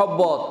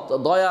 মহব্বত,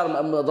 দয়ার,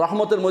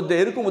 রহমতের মধ্যে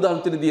এরকম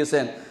উদাহরণ তিনি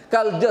দিয়েছেন।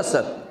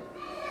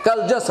 কাল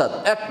জাসাদ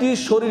একটি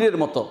শরীরের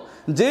মতো,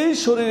 যেই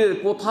শরীরের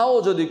কোথাও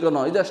যদি কোনো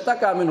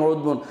ইদাশতাকা মিন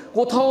উদবুন,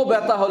 কোথাও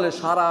ব্যথা হলে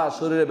সারা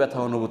শরীরে ব্যথা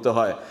অনুভূত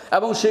হয়।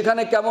 এবং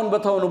সেখানে কেমন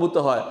ব্যথা অনুভূত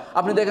হয়?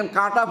 আপনি দেখেন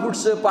কাঁটা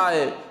ফুটছে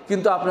পায়ে,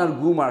 কিন্তু আপনার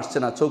ঘুম আসছে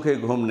না, চোখে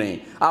ঘুম নেই,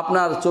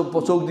 আপনার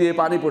চোখ দিয়ে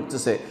পানি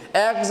পড়তেছে।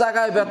 এক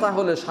জায়গায় ব্যথা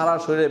হলে সারা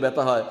শরীরে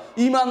ব্যথা হয়।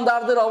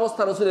 ঈমানদারদের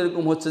অবস্থা রাসূল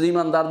এরকম হচ্ছে যে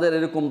ঈমানদারদের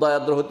এরকম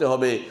দয়াদ্র হতে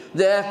হবে,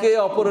 যে একে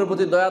অপরের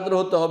প্রতি দয়াদ্র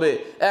হতে হবে,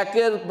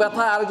 একের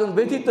ব্যথা আরেকজন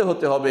ব্যথিত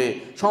হতে হবে,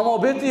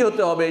 সমব্যথী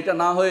হতে হবে। এটা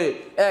না হয়ে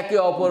একে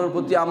অপরের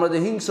প্রতি আমরা যে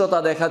হিংস্রতা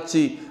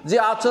দেখাচ্ছি, যে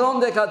আচরণ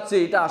দেখাচ্ছি,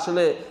 এটা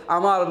আসলে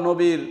আমার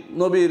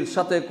নবীর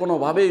সাথে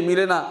কোনোভাবেই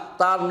মিলে না।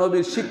 তার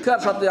নবীর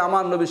শিক্ষার সাথে,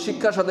 আমার নবীর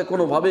শিক্ষার সাথে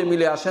কোনোভাবেই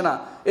মিলে আসে না।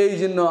 এই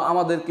জন্য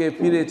আমাদেরকে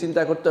ফিরে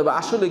চিন্তা করতে হবে,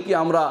 আসলে কি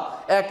আমরা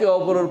একে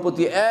অপরের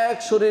প্রতি এক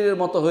শরীরের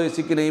মতো হয়েছি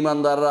কিনা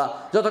ঈমানদাররা।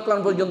 যতক্ষণ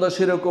পর্যন্ত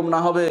সেরকম না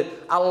হবে,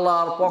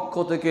 আল্লাহর পক্ষ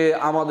থেকে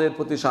আমাদের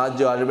প্রতি সাহায্য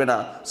আসবে না।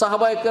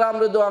 সাহাবায়ে কেরাম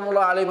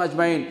রিদওয়ানুল্লাহ আলাইহিম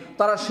আজমাইন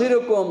তারা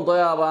সেরকম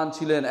দয়াবান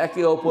ছিলেন,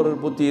 একে অপরের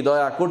প্রতি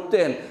দয়া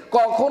করতেন,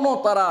 কখনো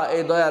তারা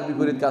এই দয়ার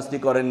বিপরীত কাজটি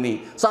করেননি।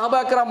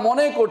 সাহাবায়ে কেরাম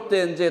মনে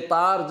করতেন যে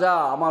তার যা,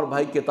 আমার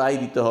ভাইকে তাই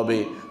দিতে হবে।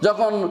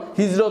 যখন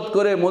হিজরত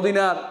করে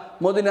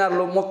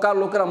মক্কার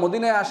লোকেরা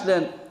মদিনায়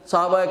আসলেন,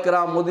 সাহাবায়ে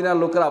কেরাম মদিনার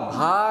লোকেরা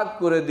ভাগ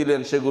করে দিলেন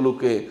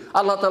সেগুলোকে।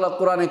 আল্লাহ তাআলা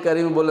কোরআনে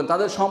কারীমে বললেন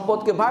তাদের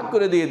সম্পদকে ভাগ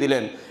করে দিয়ে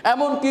দিলেন।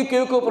 এমনকি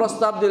কেউ কেউ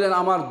প্রস্তাব দিলেন,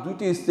 আমার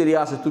 2টি স্ত্রী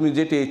আছে, তুমি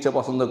যেটি ইচ্ছা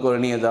পছন্দ করে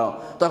নিয়ে যাও।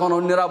 তখন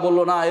অন্যরা বলল,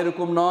 না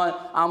এরকম নয়,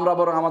 আমরা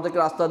বরং আমাদেরকে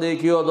রাস্তা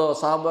দেখিয়ে দাও।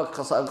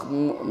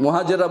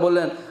 মুহাজিররা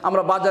বললেন,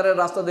 আমরা বাজারের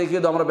রাস্তা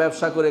দেখিয়ে দাও, আমরা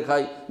ব্যবসা করে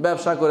খাই।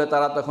 ব্যবসা করে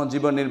তারা তখন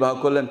জীবন নির্বাহ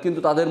করলেন। কিন্তু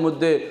তাদের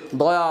মধ্যে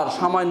দয়ার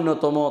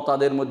সামান্যতম,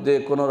 তাদের মধ্যে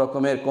কোনো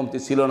রকমের কমতি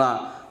ছিল না।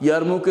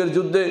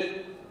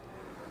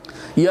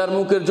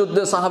 ইয়ারমুকের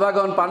যুদ্ধে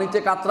সাহাবাগণ পানিতে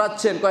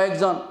কাতরাচ্ছেন,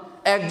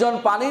 একজন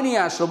পানি নিয়ে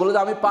আসলো, বলে যে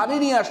আমি পানি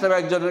নিয়ে আসলাম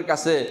একজনের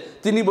কাছে।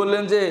 তিনি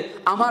বললেন যে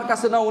আমার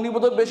কাছে না, উনি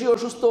বোধহয় বেশি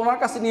অসুস্থ, ওনার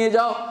কাছে নিয়ে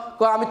যাও।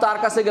 আমি তার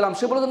কাছে গেলাম,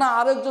 সে বলে না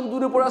আরেকজন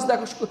দূরে পড়ে আসে,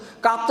 দেখো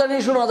কাতরানি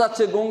শোনা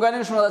যাচ্ছে, গঙ্গানি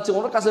শোনা যাচ্ছে,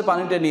 ওনার কাছে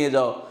পানিটা নিয়ে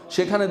যাও।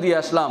 সেখানে দিয়ে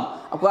আসলাম।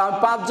 আমি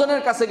 5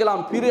 জনের কাছে গেলাম,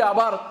 ফিরে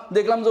আবার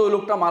দেখলাম যে ওই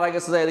লোকটা মারা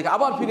গেছে, যাই দেখে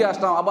আবার ফিরে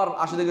আসলাম, আবার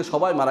আসে দেখে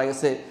সবাই মারা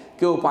গেছে,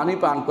 কেউ পানি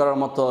পান করার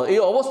মতো। এই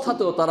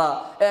অবস্থাতেও তারা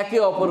একে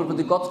অপরের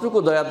প্রতি কতটুকু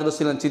দয়াদ্র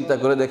ছিলেন চিন্তা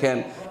করে দেখেন।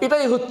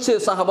 এটাই হচ্ছে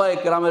সাহাবায়ে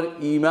কেরামের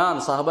ঈমান,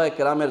 সাহাবায়ে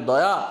কেরামের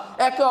দয়া।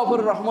 একে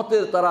অপরের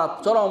রহমতের তারা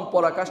চরম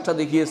পরাকাষ্ঠা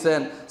দেখিয়েছেন।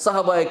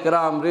 সাহাবায়ে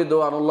কেরাম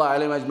রিদওয়ানুল্লাহ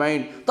আলাইহিম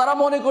আজমাইন তারা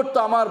মনে করতো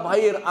আমার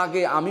ভাইয়ের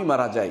আগে আমি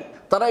মারা যাই,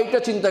 তারা এটা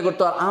চিন্তা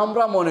করতো। আর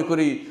আমরা মনে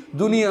করি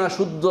দুনিয়া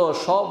শুদ্ধ,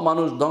 সব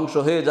মানুষ ধ্বংস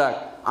হয়ে যাক,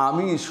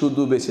 আমি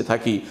শুধু বেঁচে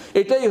থাকি।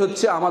 এটাই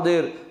হচ্ছে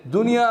আমাদের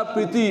দুনিয়া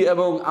প্রীতি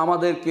এবং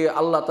আমাদেরকে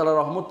আল্লাহ তাআলার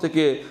রহমত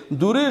থেকে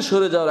দূরে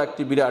সরে যাওয়ার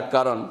একটি বিরাট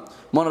কারণ।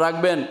 মনে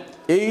রাখবেন,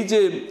 এই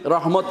যে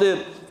রহমতের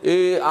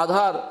এই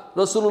আধার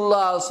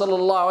রাসূলুল্লাহ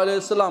সাল্লাল্লাহু আলাইহি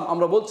ওয়াসাল্লাম,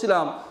 আমরা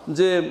বলছিলাম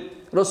যে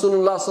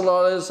রাসূলুল্লাহ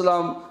সাল্লাল্লাহু আলাইহি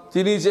ওয়াসাল্লাম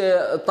তিনি যে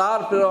তার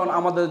প্রেরণ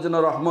আমাদের জন্য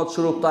রহমত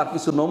স্বরূপ, তার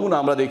কিছু নমুনা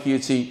আমরা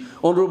দেখিয়েছি।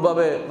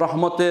 অনুরূপভাবে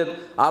রহমতের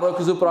আরও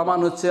কিছু প্রমাণ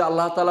হচ্ছে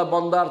আল্লাহ তাআলা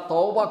বান্দার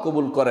তওবা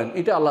কবুল করেন।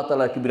 এটা আল্লাহ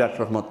তাআলার একটি বিরাট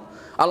রহমত,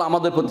 আল্লাহ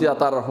আমাদের প্রতি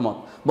তার রহমত,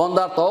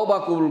 বান্দার তওবা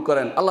কবুল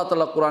করেন। আল্লাহ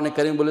তাআলা কোরআনে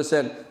কারীম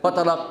বলেছেন,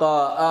 ফাতালাক্কা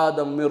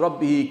আদম মির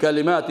রাব্বিহি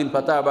কালিমাতিন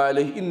ফাতাবা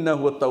আলাইহি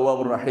ইন্নাহু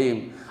আত-তাওয়াবুর রাহিম।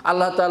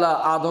 আল্লাহ তাআলা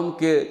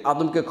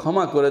আদমকে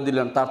ক্ষমা করে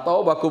দিলেন, তার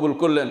তওবা কবুল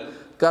করলেন,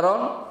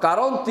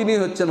 কারণ তিনি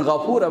হচ্ছেন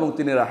গফুর এবং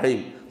তিনি রাহিম।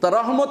 তার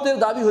রহমতের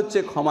দাবি হচ্ছে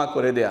ক্ষমা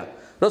করে দেয়া।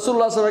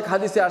 রাসূলুল্লাহ সাল্লাল্লাহু আলাইহি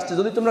হাদিসে আসছে,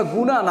 যদি তোমরা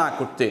গুনাহ না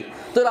করতে,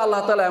 তাহলে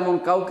আল্লাহ তাআলা এমন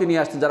কাউকে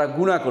নিয়ে আসতেন যারা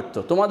গুনাহ করতো,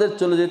 তোমাদের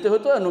চলে যেতে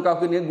হতো, অন্য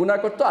কাউকে নিয়ে গুনাহ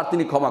করতো আর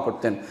তিনি ক্ষমা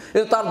করতেন।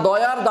 এটা তার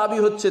দয়ার দাবি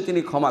হচ্ছে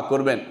তিনি ক্ষমা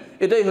করবেন,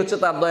 এটাই হচ্ছে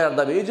তার দয়ার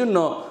দাবি। এই জন্য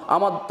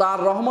তার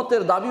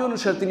রহমতের দাবি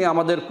অনুসারে তিনি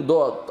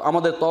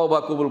আমাদের তওবা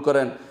কবুল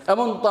করেন,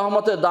 এবং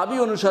রহমতের দাবি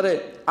অনুসারে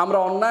আমরা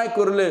অন্যায়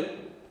করলে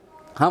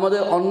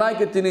আমাদের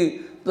অন্যায়কে তিনি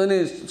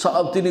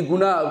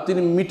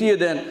মিটিয়ে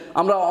দেন।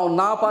 আমরা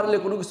না পারলে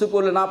কোনো কিছু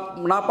করলে,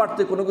 না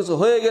পারতে কোনো কিছু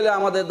হয়ে গেলে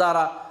আমাদের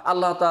দ্বারা,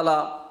 আল্লাহ তাআলা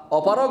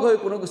অপারগ হয়ে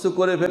কোনো কিছু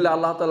করে ফেললে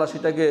আল্লাহ তাআলা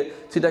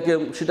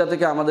সেটা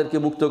থেকে আমাদেরকে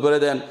মুক্ত করে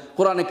দেন।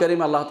 কোরআনে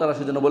কারীম আল্লাহ তাআলা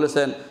সেজন্য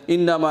বলেছেন,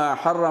 ইন্নামা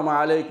হাররামা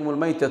আলাইকুমুল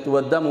মাইতাতু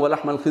ওয়াদ-দামু ওয়া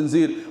লাহমাল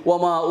খিনজির ওয়া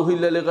মা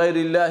উহিল্লা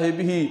লিগাইরিল্লাহি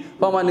বিহি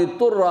ফামান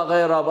ইত্তুররা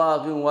গায়রা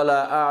বাগিন ওয়ালা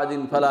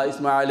আদিন ফালা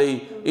ইসমা আলাইহি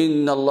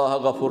ইন্নাল্লাহা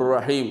গফুরুর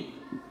রাহিম।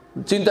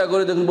 চিন্তা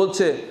করে দেখুন,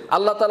 বলছে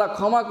আল্লাহ তাআলা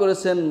ক্ষমা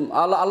করেছেন,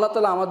 আল্লাহ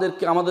তাআলা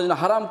আমাদের জন্য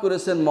হারাম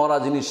করেছেন মরা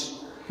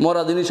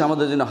জিনিস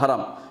আমাদের জন্য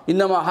হারাম।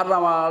 ইন্নামা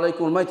হাররামা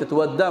আলাইকুমুল মাইতাতু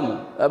ওয়াদ-দামু,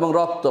 এবং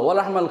রক্ত, ওয়া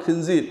লাহমাল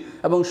খিনজির,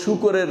 এবং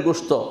শূকরের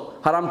গোশত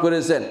হারাম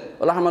করেছেন,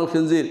 ওয়া লাহমাল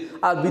খিনজির।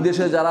 আর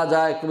বিদেশে যারা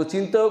যায় কোনো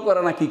চিন্তাও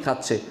করে না কি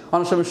খাচ্ছে,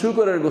 অনেক সময়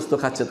শূকরের গোশত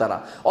খাচ্ছে তারা।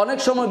 অনেক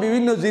সময়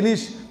বিভিন্ন জিনিস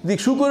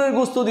শূকরের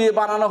গোশত দিয়ে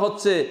বানানো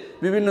হচ্ছে,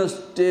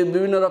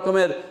 বিভিন্ন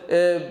রকমের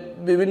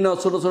বিভিন্ন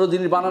ছোট ছোট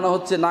জিনিস বানানো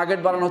হচ্ছে, নাগেট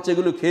বানানো হচ্ছে,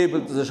 এগুলো খেয়ে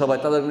ফেলতেছে সবাই,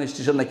 তাদের কোনো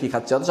স্টেশন না কি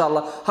খাচ্ছে, অথচ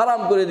আল্লাহ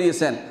হারাম করে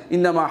দিয়েছেন।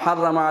 ইন্নামা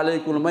হাররামা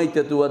আলাইকুমুল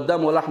মাইতাতু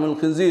ওয়াদ-দামু ওয়া লাহমাল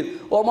খিনজির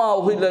ওয়া মা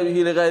উহিল্লা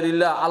বিহি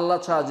লিগাইরিল্লাহ। আল্লাহ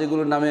ছাড়া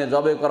যেগুলোর নামে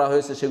জবে করা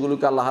হয়েছে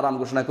সেগুলোকে আল্লাহ হারাম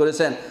ঘোষণা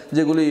করেছেন।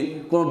 যেগুলি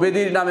কোনো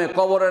বেদির নামে,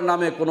 কবরের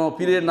নামে, কোনো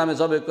পীরের নামে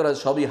জবে করা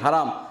সবই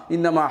হারাম।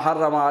 ইন্নামা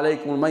হাররামা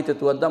আলাইকুমুল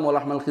মাইতাতু ওয়াদ-দামু ওয়া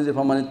লাহমাল খিনজির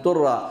ফামান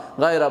ইত্তুররা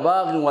গায়রা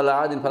বাগিন ওয়ালা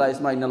আদিন ফালা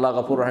ইসমা ইন্নাল্লাহা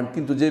গফুরুর রাহিম।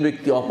 কিন্তু যে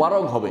ব্যক্তি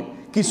অপারগ হবে,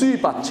 কিছুই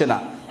পাচ্ছে না,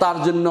 তার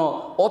জন্য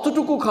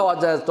অতটুকু খাওয়া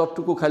যায়,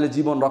 ততটুকু খাইলে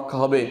জীবন রক্ষা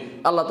হবে।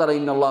 আল্লাহ তাআলা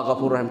ইন্নাল্লাহা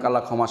গফুরুর রাহিম,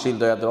 আল্লাহ ক্ষমাশীল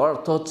দয়ালু।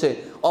 অর্থ হচ্ছে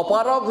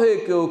অপারগ হয়ে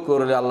কেউ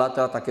করলে আল্লাহ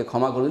তাআলা তাকে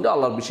ক্ষমা করে দিন।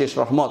 আল্লাহর বিশেষ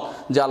রহমত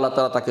যে আল্লাহ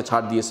তাআলা তাকে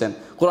ছাড় দিয়েছেন।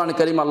 কোরআনে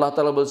কারীম আল্লাহ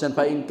তাআলা বলেছেন,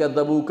 ফা ইন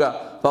কাযাবুকা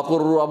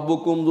ফাকুর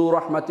রাব্বুকুম যু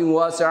রাহমাতিন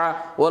ওয়াসিআ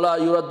ওয়া লা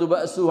ইউরাদ্দু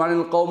বা'সুহু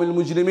আনিল কওমিল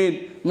মুজরিমিন।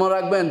 মনে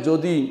রাখবেন,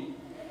 যদি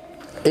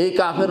এই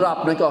কাফেররা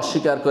আপনাকে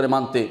অস্বীকার করে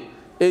মানতে,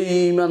 এই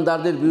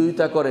ঈমানদারদের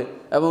বিরোধিতা করে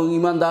এবং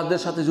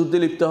ঈমানদারদের সাথে যুদ্ধে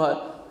লিপ্ত হয়,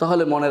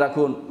 তাহলে মনে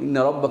রাখুন,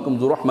 ইন্না রাব্বাকুম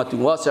যু রাহমাতিন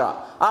ওয়াসিআ,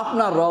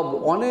 আপনার রব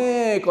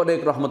অনেক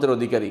রহমতের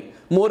অধিকারী।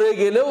 মরে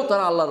গেলেও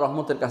তারা আল্লাহর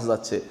রহমতের কাছে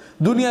যাচ্ছে,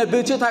 দুনিয়ায়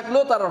বেঁচে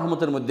থাকলেও তার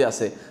রহমতের মধ্যে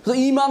আছে। তো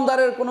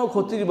ঈমানদারের কোনো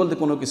ক্ষতি বলতে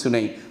কোনো কিছু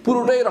নেই,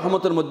 পুরোটাই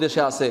রহমতের মধ্যে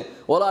সে আছে।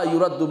 ওয়ালা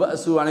ইউরাদ্দু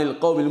বা'সু আনিল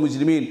কওমিল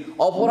মুজরিমিন,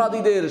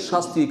 অপরাধীদের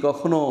শাস্তি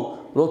কখনো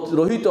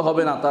রহিত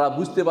হবে না। তারা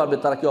বুঝতে পারবে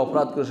তারা কি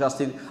অপরাধ করে,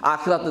 শাস্তি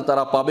আখিরাতে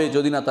তারা পাবে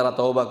যদি না তারা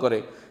তওবা করে।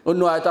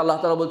 অন্য আয়াতে আল্লাহ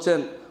তাআলা বলছেন,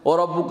 ও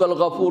রব্বুকাল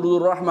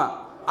গফুরুর রাহমা,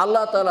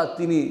 আল্লাহ তাআলা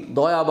তিনি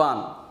দয়াবান,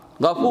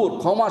 গফুর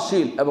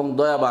ক্ষমাশীল এবং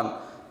দয়াবান।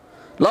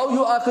 লাউ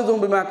ইউআখিযুহুম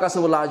বিমা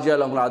কাসাবু লাআজ্জালা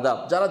লাহুমুল আযাব,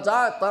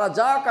 তারা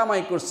যা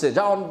কামাই করছে,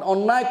 যা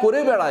অন্যায় করে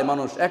বেড়ায়,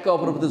 মানুষ একে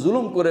অপরের প্রতি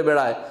জুলুম করে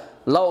বেড়ায়,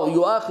 লাউ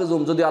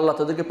ইউআখিযুহুম, যদি আল্লাহ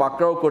তাদেরকে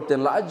পাকড়াও করতেন,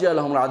 লাআজ্জালা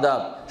লাহুমুল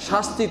আযাব,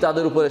 শাস্তি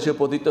তাদের উপরে এসে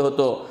পতিত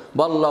হতো।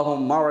 বাল্লাহুম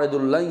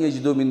মাউইদুল লা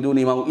ইয়াজিদু মিন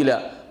দুনি মাউইলা,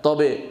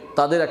 তবে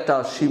তাদের একটা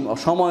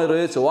সময়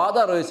রয়েছে,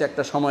 ওয়াদা রয়েছে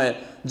একটা সময়ে,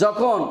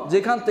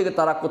 যেখান থেকে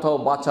তারা কোথাও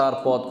বাঁচার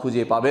পথ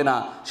খুঁজে পাবে না,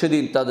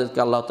 সেদিন তাদেরকে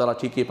আল্লাহ তাআলা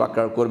ঠিকই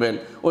পাকড়াও করবেন।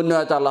 অন্য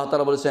আয়াতে আল্লাহ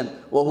তাআলা বলেছেন,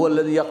 ওয়া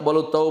হুয়াল্লাযী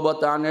ইয়াকবালুত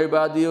তাওবাতা আন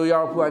ইবাদিহি ওয়া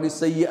ইয়াফু আনিস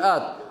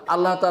সাইয়্যাত,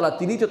 আল্লাহ তাআলা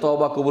তিনি তো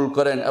তওবা কবুল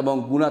করেন এবং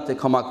গুনাহকে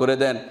ক্ষমা করে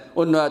দেন।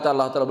 অন্য আয়াতে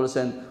আল্লাহ তাআলা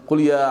বলেছেন,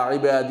 কুল ইয়া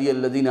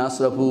ইবাদিয়াল্লাযীনা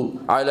আসরাফু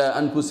আলা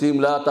আনফুসিহিম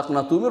লা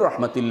তাকনাতু মির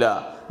রাহমাতিল্লাহ,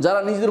 যারা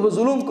নিজেদের উপর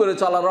জুলুম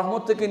করেছে আল্লাহর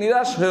রহমত থেকে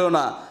নিরাশ হয়েও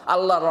না,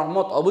 আল্লাহর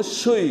রহমত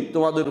অবশ্যই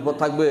তোমাদের উপর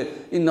থাকবে।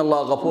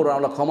 ইন্নাল্লাহা গফুর,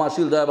 আল্লাহ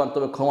ক্ষমাশীল দয়াবান,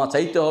 তবে ক্ষমা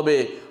চাইতে হবে,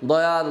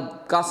 দয়ার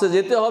কাছে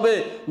যেতে হবে।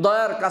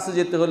 দয়ার কাছে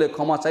যেতে হলে,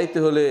 ক্ষমা চাইতে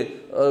হলে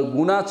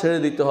গুনাহ ছেড়ে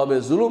দিতে হবে,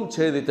 জুলুম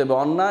ছেড়ে দিতে হবে,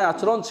 অন্যায়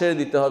আচরণ ছেড়ে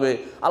দিতে হবে,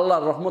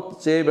 আল্লাহর রহমত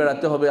চেয়ে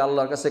বেড়াতে হবে,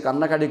 আল্লাহর কাছে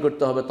কান্নাকাটি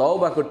করতে হবে,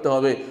 তওবা করতে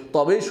হবে,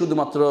 তবেই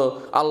শুধুমাত্র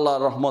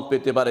আল্লাহর রহমত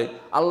পেতে পারে।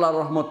 আল্লাহর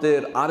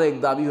রহমতের আরেক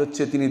দাবি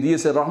হচ্ছে, তিনি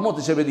দিয়েছেন রহমত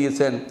হিসেবে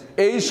দিয়েছেন,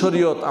 এই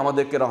শরীয়ত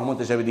আমাদেরকে রহমত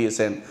হিসেবে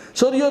দিয়েছেন।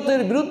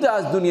 শরীয়তের বিরুদ্ধে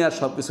আজ দুনিয়ার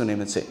সব কিছু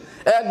নেমেছে,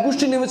 এক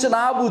গোষ্ঠী নেমেছে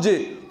না বুঝে,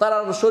 তারা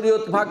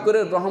শরীয়ত ভাগ করে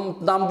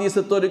নাম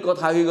দিয়েছে তরিকত,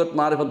 হাকিকত,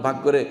 মারিফত ভাগ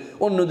করে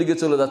অন্যদিকে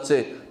চলে যাচ্ছে।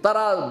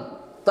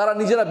 তারা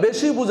নিজেরা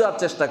বেশি বোঝার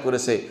চেষ্টা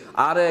করেছে।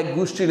 আর এক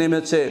গোষ্ঠী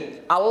নেমেছে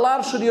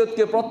আল্লাহর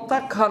শরীয়তকে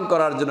প্রত্যাখ্যান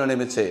করার জন্য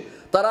নেমেছে।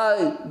 তারা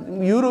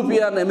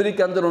ইউরোপিয়ান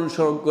আমেরিকানদের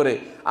অনুসরণ করে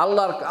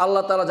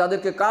আল্লাহ তাআলা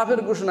যাদেরকে কাফের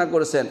ঘোষণা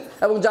করেছেন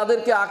এবং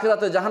যাদেরকে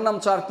আখিরাতে জাহান্নাম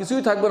ছাড়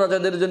কিছুই থাকবে না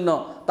যাদের জন্য,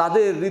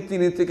 তাদের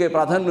রীতিনীতিকে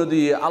প্রাধান্য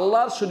দিয়ে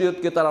আল্লাহর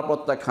শরীয়তকে তারা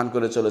প্রত্যাখ্যান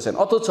করে চলেছেন।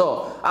 অথচ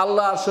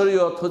আল্লাহর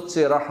শরীয়ত হচ্ছে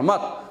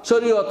রহমত,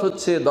 শরীয়ত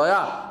হচ্ছে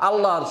দয়া,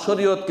 আল্লাহর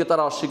শরীয়তকে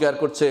তারা অস্বীকার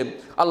করছে।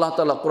 আল্লাহ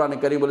তাআলা কোরআনে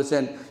কারীম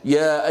বলেছেন,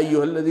 ইয়া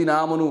আইয়ুহাল্লাযীনা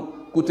আমানু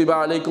কুতিবা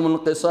আলাইকুমুল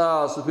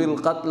কিসাস ফিল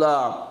কাতলা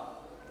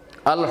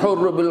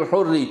الحر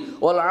بالحر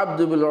والعبد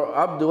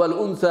بالعبد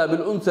والأنثى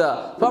بالأنثى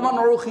فمن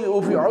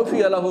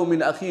عفي له من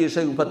أخيه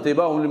شيء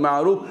فاتباع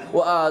بالمعروف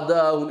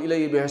وأداء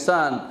إليه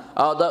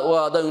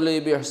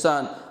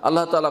بإحسان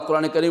আল্লাহ তাআলা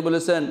কোরআনে কারীমে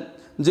বলেছেন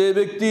যে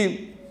ব্যক্তি,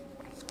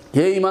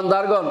 হে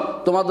ঈমানদারগণ,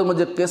 তোমাদের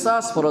মধ্যে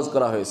কিসাস ফরজ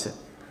করা হয়েছে।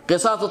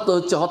 কিসাস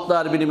হচ্ছে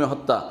হত্যার বিনিময়ে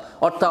হত্যা,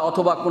 অর্থাৎ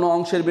অথবা কোনো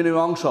অংশের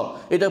বিনিময়ে অংশ,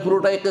 এটা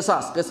পুরোটাই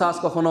কিসাস। কিসাস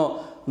কখনো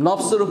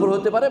নফসের উপর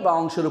হতে পারে বা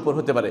অংশের উপর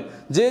হতে পারে,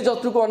 যে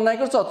যতটুকু অন্যায়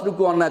করছে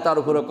ততটুকু অন্যায় তার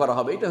উপরে করা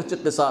হবে, এটা হচ্ছে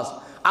কিসাস।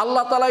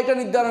 আল্লাহ তাআলা এটা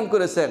নির্ধারণ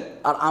করেছেন,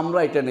 আর আমরা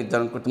এটা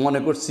নির্ধারণ করতে মনে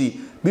করছি।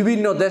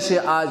 বিভিন্ন দেশে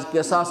আজ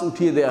কিসাস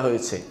উঠিয়ে দেওয়া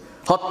হয়েছে,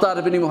 হত্যার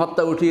বিনিময়ে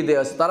হত্যা উঠিয়ে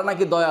দেওয়া হয়েছে, তারা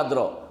নাকি দয়াদ্র।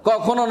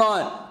 কখনো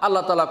নয়।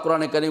 আল্লাহ তাআলা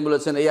কোরআনে কারীম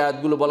বলেছেন, এই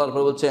আয়াতগুলো বলার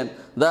পর বলছেন,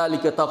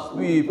 যালিকা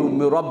তাখফীফুম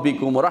মির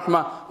রাব্বিকুম ওয়া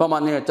রাহমা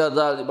ফামান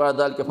ইয়াতাদা বা'দা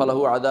যালিকা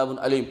ফালাহু আযাবুন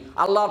আলীম।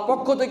 আল্লাহর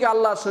পক্ষ থেকে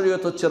আল্লাহর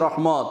শরীয়ত হচ্ছে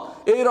রহমত,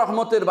 এই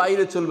রহমতের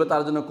বাইরে চলবে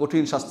তার জন্য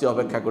কঠিন শাস্তি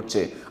অপেক্ষা করছে।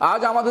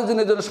 আজ আমাদের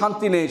জন্য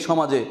শান্তি নেই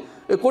সমাজে,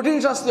 কঠিন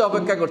শাস্তি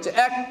অপেক্ষা করছে।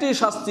 একটি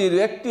শাস্তির,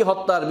 একটি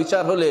হত্যার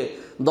বিচার হলে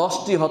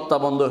 10টি হত্যা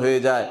বন্ধ হয়ে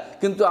যায়,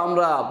 কিন্তু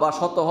আমরা বা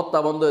শত হত্যা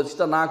বন্ধ হয়ে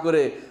সেটা না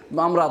করে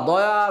আমরা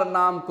দয়ার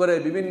নাম করে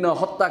বিভিন্ন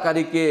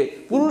হত্যাকারীকে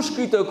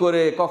পুরস্কৃত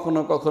করে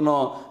কখনো কখনো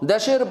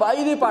দেশের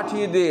বাইরে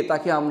পাঠিয়ে দিয়ে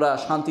তাকে আমরা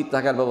শান্তি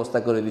থাকার ব্যবস্থা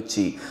করে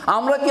দিচ্ছি।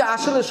 আমরা কি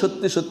আসলে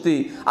সত্যি সত্যি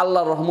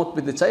আল্লাহর রহমত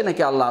পেতে চাই,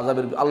 নাকি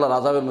আল্লাহর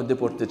আযাবের মধ্যে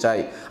পড়তে চাই?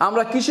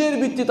 আমরা কিসের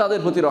ভিত্তি তাদের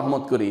প্রতি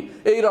রহমত করি?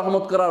 এই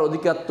রহমত করার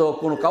অধিকার তো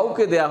কোনো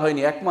কাউকে দেয়া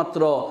হয়নি,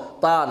 একমাত্র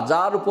তার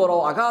যার উপর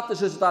আঘাত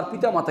এসেছে তার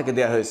পিতা মাতাকে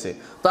দেয়া হয়েছে।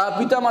 তার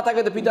পিতা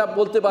মাতাকে পিতা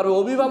বলতে পারবে,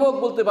 অভিভাবক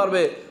বলতে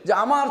পারবে যে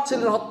আমার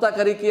ছেলের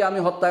হত্যাকারীকে আমি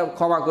হত্যা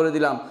ক্ষমা করে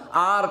দিলাম।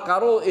 আর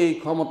কারো এই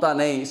ক্ষমতা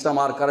নেই, ইসলাম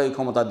আর কারো এই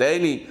ক্ষমতা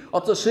দেয়নি।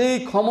 অথচ সেই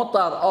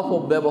ক্ষমতার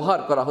অপব্যবহার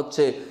করা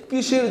হচ্ছে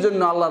কিসের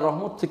জন্য? আল্লাহর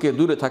রহমত থেকে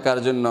দূরে থাকার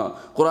জন্য।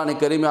 কোরআনে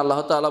কারীমে আল্লাহ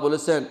তাআলা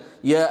বলেছেন,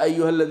 ইয়া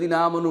আইয়ুহাল্লাযীনা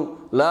আমানু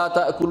লা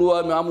তাকুলু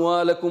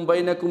আমওয়ালাকুম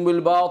বাইনাকুম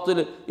বিল বাতিল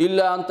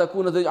ইল্লা আন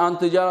তাকুনা আন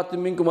তিজারাতিন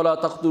মিনকুম ওয়া লা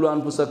তাকতুলু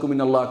আনফুসাকুম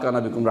ইন্নাল্লাহা কানা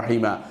বিকুম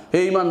রাহিমা। হে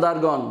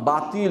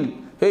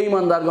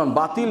ঈমানদারগণ,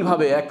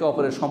 বাতিলভাবে একে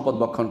অপরের সম্পদ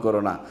ভক্ষণ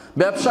করো না।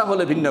 ব্যবসা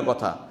হলে ভিন্ন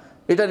কথা।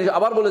 এটা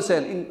আবার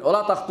বলেছেন,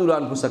 ওয়ালা তাকতুলু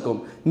আনফুসাকুম,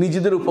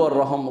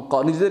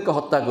 নিজেদেরকে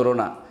হত্যা করো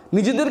না।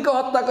 নিজেদেরকে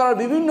হত্যা করার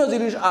বিভিন্ন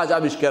জিনিস আজ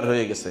আবিষ্কার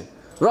হয়ে গেছে।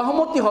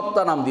 রহমতি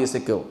হত্যা নাম দিয়েছে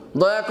কেউ,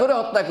 দয়া করে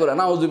হত্যা করে,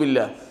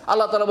 নাউযুবিল্লাহ।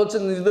 আল্লাহ তাআলা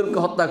বলছেন নিজেদেরকে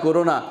হত্যা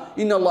করো না,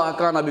 ইন্নাল্লাহা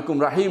কানা বিকুম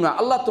রাহিমা,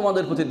 আল্লাহ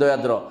তোমাদের প্রতি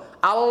দয়াদ্র।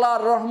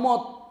 আল্লাহর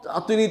রহমত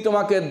তিনি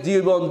তোমাকে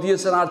জীবন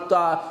দিয়েছেন, আর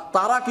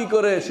তারা কি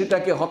করে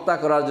সেটাকে হত্যা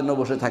করার জন্য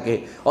বসে থাকে।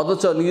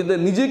 অথচ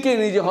নিজেকে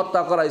নিজে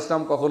হত্যা করা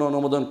ইসলাম কখনো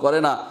অনুমোদন করে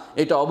না।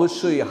 এটা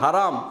অবশ্যই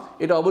হারাম,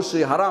 এটা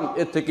অবশ্যই হারাম।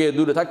 এর থেকে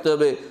দূরে থাকতে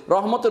হবে।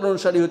 রহমতের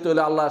অনুসারী হতে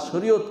হলে আল্লাহর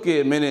শরীয়তকে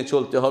মেনে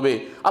চলতে হবে।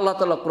 আল্লাহ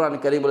তাআলা কোরআনে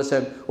কারীম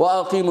বলেছেন, ওয়া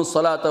আকিমুস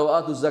সালাতা ওয়া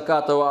আতুজ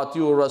যাকাতা ওয়া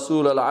আতিউর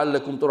রাসূল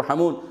লাআল্লাকুম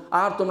তুরহামুন।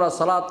 আর তোমরা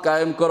সালাত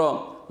কায়েম করো,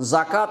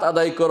 যাকাত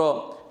আদায় করো,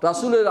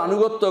 রাসূলের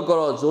আনুগত্য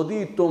করো, যদি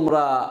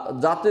তোমরা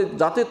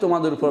যাতে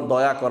তোমাদের উপর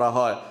দয়া করা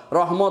হয়,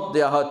 রহমত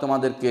দেয়া হয়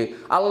তোমাদেরকে।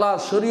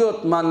 আল্লাহর শরীয়ত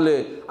মানলে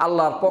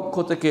আল্লাহর পক্ষ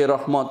থেকে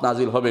রহমত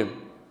নাজিল হবে।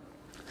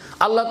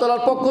 আল্লাহ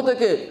তাআলার পক্ষ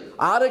থেকে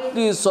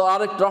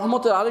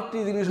রহমতের আরেকটি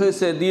জিনিস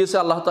দিয়েছে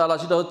আল্লাহ তাআলা,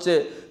 সেটা হচ্ছে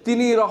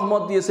তিনি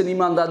রহমত দিয়েছেন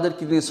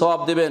ঈমানদারদেরকে তিনি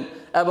সওয়াব দেবেন,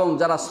 এবং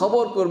যারা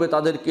সবর করবে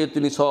তাদেরকে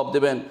তিনি সওয়াব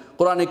দেবেন।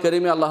 কোরআনে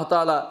কারীমে আল্লাহ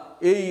তাআলা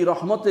এই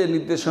রহমতের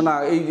নির্দেশনা,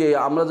 এই যে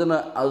আমরা যেন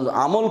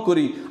আমল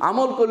করি,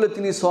 আমল করলে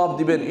তিনি সওয়াব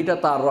দিবেন, এটা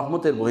তার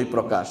রহমতের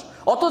বহিঃপ্রকাশ।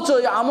 অথচ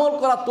এই আমল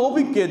করার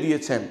তৌফিক কে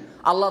দিয়েছেন?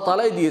 আল্লাহ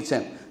তাআলাই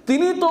দিয়েছেন।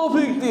 তিনি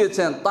তৌফিক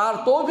দিয়েছেন, তার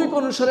তৌফিক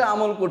অনুসারে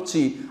আমল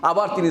করছি,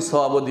 আবার তিনি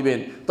সওয়াবও দিবেন।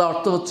 তার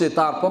অর্থ হচ্ছে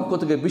তার পক্ষ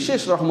থেকে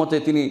বিশেষ রহমতে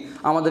তিনি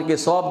আমাদেরকে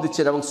সওয়াব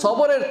দিচ্ছেন এবং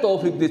সবরের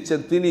তৌফিক দিচ্ছেন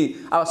তিনি।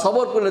 আবার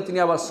সবর করলে তিনি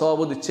আবার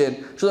সওয়াবও দিচ্ছেন।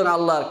 সুতরাং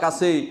আল্লাহর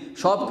কাছেই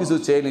সব কিছু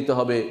চেয়ে নিতে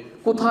হবে।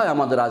 কোথায়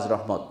আমাদের আজ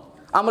রহমত?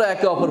 আমরা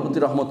একে অপরের প্রতি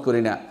রহমত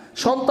করি না,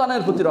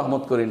 সন্তানের প্রতি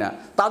রহমত করি না,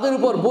 তাদের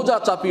উপর বোঝা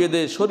চাপিয়ে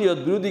দেই, শরীয়ত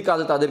বিরোধী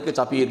কাজে তাদেরকে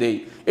চাপিয়ে দেই।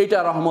 এটা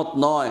রহমত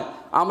নয়।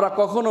 আমরা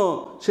কখনো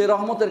সেই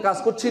রহমতের কাজ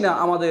করছি না,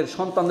 আমাদের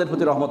সন্তানদের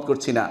প্রতি রহমত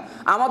করছি না,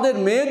 আমাদের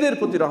মেয়েদের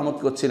প্রতি রহমত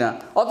করছি না।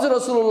 অথচ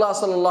রাসূলুল্লাহ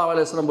সাল্লাল্লাহু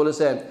আলাইহি ওয়াসাল্লাম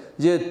বলেছেন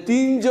যে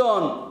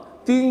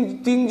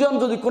তিনজন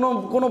যদি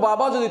কোনো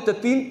বাবা যদি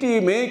 3টি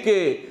মেয়েকে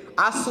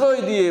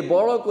আশ্রয় দিয়ে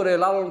বড় করে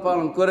লালন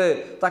পালন করে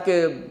তাকে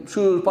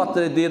সুর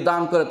পাত্রে দিয়ে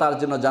দান করে, তার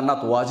জন্য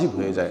জান্নাত ওয়াজিব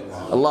হয়ে যায়।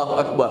 আল্লাহু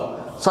আকবার।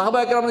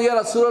 সাহাবায়ে কেরাম ইয়া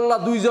রাসূলুল্লাহ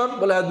দুইজন,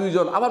 বলে হ্যাঁ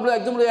দুইজন, আবার বলে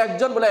একজন, বলে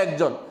একজন, বলে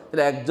একজন।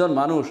 তাহলে একজন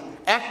মানুষ,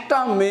 একটা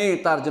মেয়ে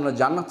তার জন্য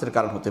জান্নাতের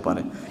কারণ হতে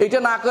পারে। এটা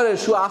না করে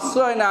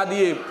আশ্রয় না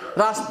দিয়ে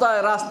রাস্তায়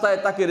রাস্তায়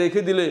তাকে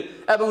রেখে দিলে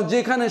এবং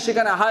যেখানে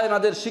সেখানে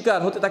হায়নাদের শিকার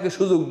হতে তাকে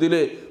সুযোগ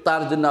দিলে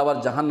তার জন্য আবার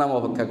জাহান্নাম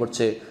অপেক্ষা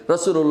করছে।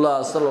 রাসূলুল্লাহ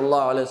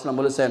সাল্লাল্লাহু আলাইহি ওয়াসাল্লাম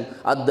বলেছেন,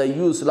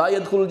 আদ-দায়্যুস লা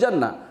ইয়াদখুলুল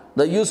জান্নাহ,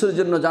 দায়্যুসের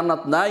জন্য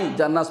জান্নাত নাই,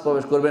 জান্নাত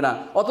প্রবেশ করবে না।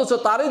 অথচ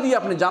তারে দিয়ে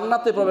আপনি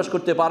জান্নাতে প্রবেশ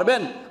করতে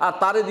পারবেন, আর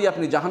তারে দিয়ে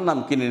আপনি জাহান্নাম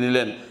কিনে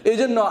নিলেন। এই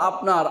জন্য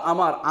আপনার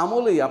আমার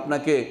আমলেই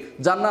আপনাকে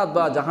জান্নাত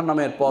বা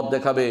জাহান্নামের পথ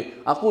দেখাবে।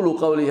 আকুলু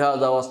কাওলি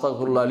হাযা ওয়া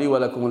আস্তাগফিরুল্লাহ লি ওয়া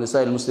লাকুম ওয়া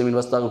লিসাইরিল মুসলিমিন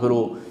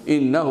ফাস্তাগফিরু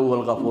ইন্নাহু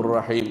হুয়াল গাফুরুর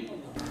রাহিম।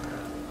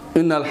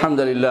 ইন্নাল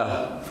হামদালিল্লাহ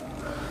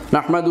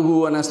নাহমাদুহু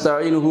ওয়া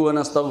নাস্তাঈনুহু ওয়া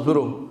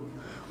নাস্তাগফিরুহু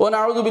ওয়া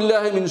নাউযু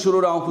বিল্লাহি মিন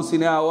শুরুরি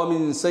আনফুসিনা ওয়া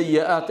মিন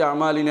সাইয়্যাতি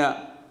আমালিনা।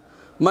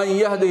 من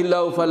يهده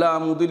الله فلا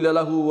مضل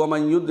له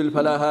ومن يضلل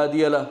فلا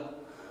هادي له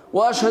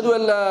واشهد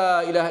ان لا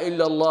اله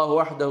الا الله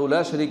وحده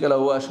لا شريك له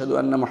واشهد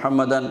ان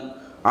محمدا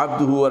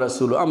عبده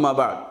ورسوله اما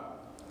بعد।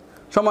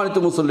 সম্মানিত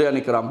মুসল্লিয়ান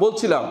ইকরাম,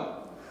 বলছিলাম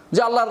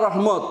যে আল্লাহর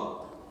রহমত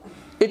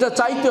এটা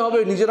চাইতে হবে,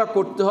 নিজেরা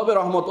করতে হবে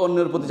রহমত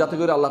অন্যের প্রতি, যাতে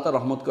করে আল্লাহ তাআলা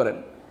রহমত করেন।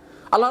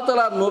 আল্লাহ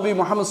তাআলা নবী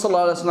মুহাম্মদ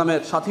সাল্লাল্লাহু আলাইহি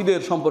ওয়াসাল্লামের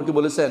সাথীদের সম্পর্কে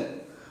বলেছেন,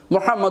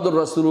 মুহাম্মাদুর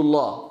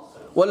রাসূলুল্লাহ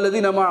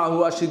ওয়াল্লাযীনা মাআহু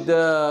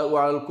আশিদ্দাউ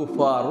আলাল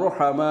কুফার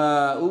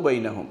রুহামাউ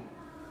বাইনাহুম।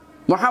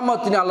 মুহাম্মদ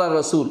তিনি আল্লাহর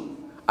রাসূল,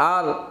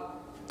 আর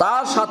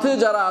তার সাথে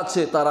যারা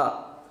আছে তারা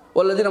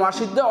ওয়াল্লাযীনা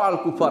আশিদ্দাউ আলাল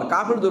কুফার,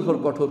 কাফেরদের উপর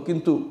কঠোর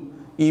কিন্তু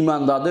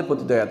ঈমানদারদের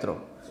প্রতি দয়াদ্র।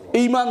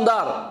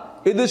 ঈমানদার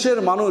এদেশের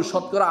মানুষ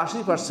শতকরা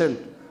 80%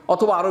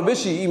 অথবা আরও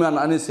বেশি ঈমান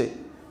আনেছে।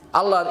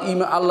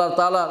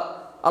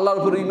 আল্লাহর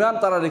উপর ঈমান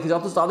তারা রেখেছে,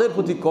 অথচ তাদের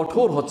প্রতি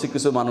কঠোর হচ্ছে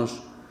কিছু মানুষ।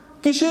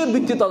 কিসের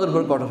ভিত্তিতে তাদের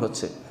উপর কঠোর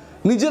হচ্ছে?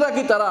 নিজেরা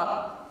কি তারা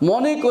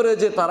মনে করে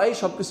যে তারাই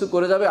সব কিছু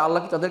করে যাবে, আল্লাহ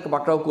কি তাদেরকে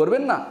পাকড়াও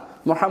করবেন না?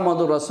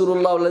 মুহাম্মাদুর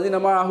রাসূলুল্লাহ ওয়াল্লাযীনা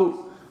মাআহু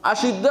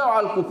আশিদ্দাউ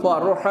আলাল কুফার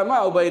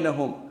রুহামাউ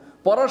বাইনাহুম,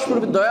 পরস্পর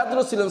দয়াদ্র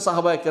ছিলেন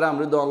সাহাবায়ে কেরাম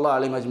রিদওয়ানুল্লাহি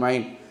আলাইহিম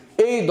আজমাইন।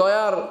 এই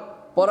দয়ার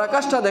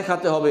পরাকাষ্ঠা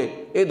দেখাতে হবে,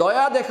 এই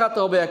দয়া দেখাতে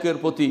হবে একের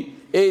প্রতি।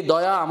 এই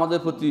দয়া আমাদের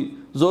প্রতি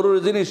জরুরি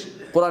জিনিস।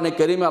 কোরআনে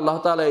কারীমে আল্লাহ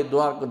তাআলা এই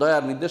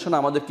দয়ার নির্দেশনা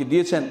আমাদেরকে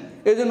দিয়েছেন।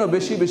 এই জন্য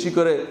বেশি বেশি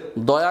করে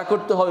দয়া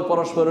করতে হবে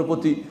পরস্পরের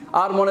প্রতি।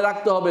 আর মনে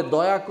রাখতে হবে,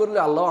 দয়া করলে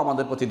আল্লাহ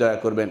আমাদের প্রতি দয়া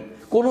করবেন।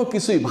 কোনো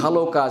কিছুই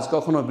ভালো কাজ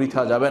কখনো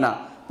বৃথা যাবে না,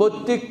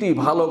 প্রত্যেকটি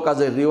ভালো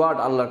কাজের রিওয়ার্ড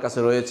আল্লাহর কাছে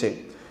রয়েছে।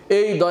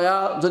 এই দয়া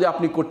যদি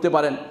আপনি করতে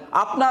পারেন,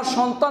 আপনার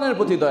সন্তানের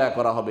প্রতি দয়া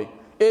করা হবে।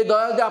 এই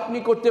দয়া যদি আপনি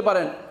করতে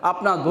পারেন,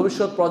 আপনার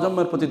ভবিষ্যৎ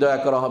প্রজন্মের প্রতি দয়া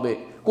করা হবে।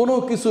 কোনো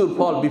কিছুর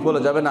ফল বিফলে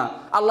যাবে না।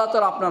 আল্লাহ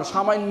তাআলা আপনার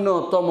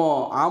সামান্যতম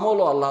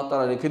আমলও আল্লাহ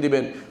তাআলা রেখে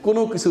দিবেন,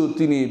 কোনো কিছু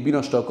তিনি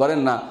বিনষ্ট করেন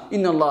না।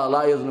 ইন্নাল্লাহা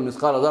লা ইয়াজলিমু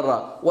মিসকালা যাররা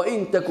ওয়া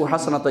ইন তাকু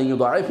হাসানাতান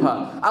ইউদাইফা।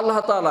 আল্লাহ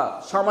তাআলা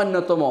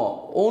সামান্যতম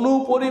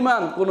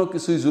অনুপরিমাণ কোনো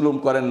কিছুই জুলুম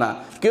করেন না।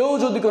 কেউ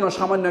যদি কোনো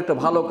সামান্য একটা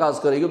ভালো কাজ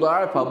করে,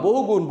 ইউদাইফা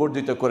বহুগুণ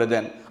বর্ধিত করে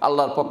দেন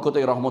আল্লাহর পক্ষ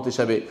থেকে রহমত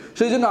হিসাবে।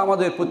 সেই জন্য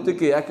আমাদের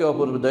প্রত্যেকে একে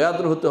অপরের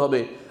দয়াদ্র হতে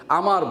হবে।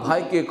 আমার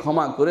ভাইকে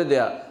ক্ষমা করে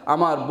দেয়া,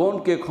 আমার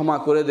বোনকে ক্ষমা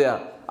করে দেয়া,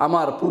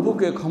 আমার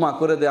ফুফুকে ক্ষমা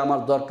করে দেয়া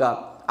আমার দরকার।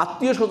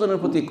 আত্মীয় স্বজনের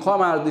প্রতি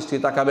ক্ষমার দৃষ্টি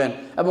তাকাবেন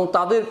এবং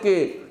তাদেরকে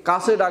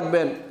কাছে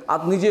ডাকবেন। আর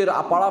নিজের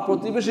পাড়া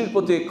প্রতিবেশীর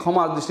প্রতি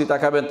ক্ষমার দৃষ্টি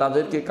তাকাবেন,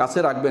 তাদেরকে কাছে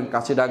রাখবেন,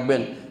 কাছে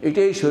ডাকবেন।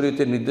 এটাই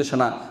শরীয়তের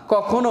নির্দেশনা।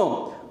 কখনো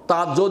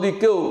তার যদি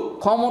কেউ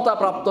ক্ষমতা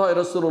প্রাপ্ত হয়,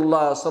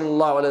 রাসূলুল্লাহ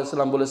সাল্লাল্লাহু আলাইহি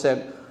ওয়াসাল্লাম বলেছেন,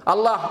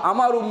 আল্লাহ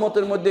আমার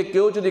উম্মতের মধ্যে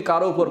কেউ যদি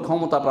কারো উপর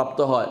ক্ষমতা প্রাপ্ত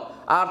হয়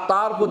আর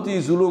তার প্রতি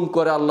জুলুম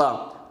করে, আল্লাহ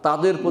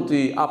তাদের প্রতি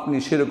আপনি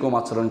সেরকম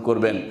আচরণ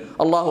করবেন।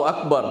 আল্লাহু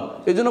আকবার।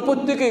 এই জন্য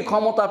প্রত্যেকেই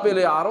ক্ষমতা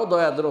পেলে আরও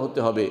দয়াদ্র হতে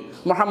হবে।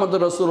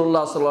 মুহাম্মদুর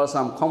রাসূলুল্লাহ সাল্লাল্লাহু আলাইহি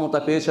ওয়াসাল্লাম ক্ষমতা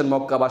পেয়েছেন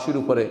মক্কাবাসীর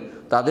উপরে,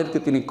 তাদেরকে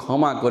তিনি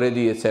ক্ষমা করে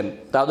দিয়েছেন,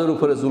 তাদের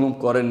উপরে জুলুম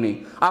করেননি।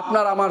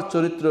 আপনার আমার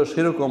চরিত্র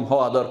সেরকম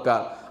হওয়া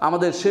দরকার।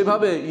 আমাদের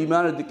সেভাবে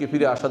ঈমানের দিকে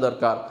ফিরে আসা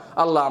দরকার।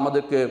 আল্লাহ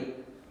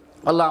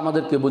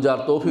আমাদেরকে বোঝার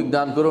তৌফিক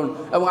দান করুন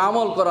এবং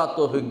আমল করার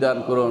তৌফিক দান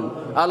করুন।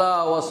 আলা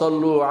ওয়া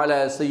সাল্লু আলা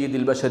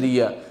সাইয়্যিদিল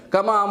বাশারিয়া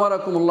কামা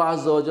আমারাকুমুল্লাহু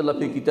আযজা ওয়া জাল্লা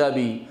ফি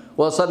কিতাবি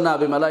وصلنا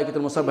بملائكة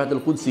المسبحة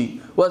القدسي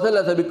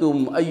وثلث بكم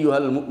أيها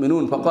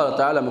المؤمنون فقال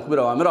تعالى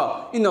مخبرا وأمرا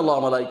إن الله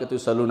وملائكته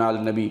يصلون على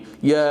النبي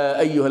يا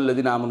أيها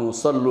الذين آمنوا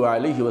صلوا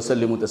عليه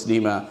وسلموا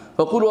تسليما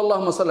فقولوا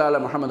اللهم صل على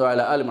محمد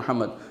وعلى آل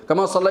محمد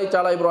كما صليت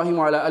على إبراهيم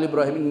وعلى آل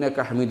إبراهيم إنك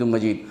حميد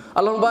مجيد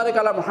اللهم بارك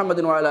على محمد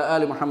وعلى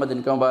آل محمد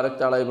كما باركت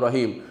على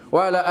إبراهيم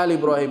وعلى آل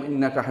إبراهيم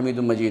إنك حميد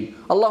مجيد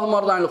اللهم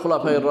ارض عن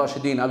الخلفاء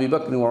الراشدين أبي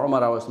بكر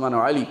وعمر وعثمان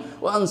وعلي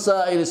وعن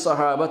سائر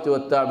الصحابة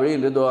والتابعين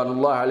رضوان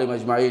الله عليهم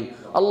أجمعين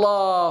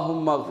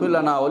اللهم اغفر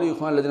لنا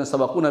ولإخواننا الذين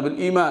سبقونا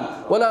بالإيمان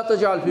ولا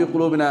تجعل في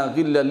قلوبنا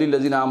غلا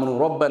للذين آمنوا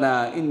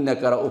ربنا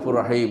إنك رؤوف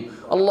رحيم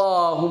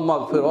اللهم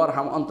اغفر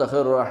وارحم أنت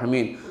خير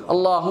الراحمين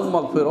اللهم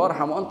اغفر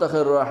وارحم أنت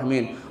خير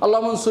الراحمين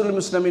اللهم انصر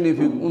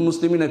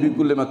المسلمين في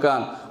كل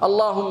مكان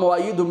اللهم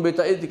وأيدهم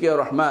بتأييدك يا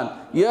رحمن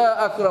يا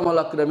أكرم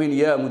الأكرمين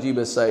يا مجيب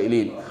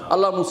السائلين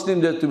الله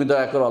মুসলিমদের তুমি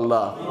দয়া করো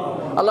আল্লাহ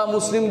আল্লাহ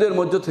মুসলিমদের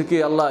মধ্য থেকে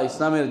আল্লাহ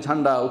ইসলামের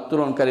ঝান্ডা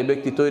উত্তোলনকারী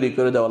ব্যক্তি তৈরি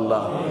করে দাও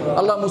আল্লাহ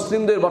আল্লাহ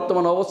মুসলিমদের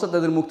বর্তমান অবস্থা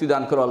তাদের মুক্তি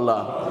দান করো আল্লাহ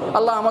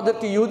আল্লাহ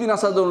আমাদেরকে ইহুদি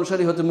নাসারদের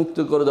অনুসারী হতে মুক্ত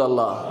করে দাও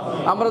আল্লাহ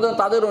আমরা যেন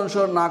তাদের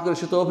অনুসরণ না করে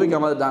সে তৌফিক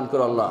আমাদের দান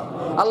করো আল্লাহ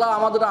আল্লাহ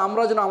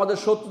আমরা যেন আমাদের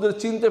শত্রুদের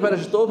চিনতে পারি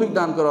সে তৌফিক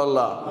দান করো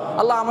আল্লাহ।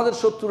 আল্লাহ আমাদের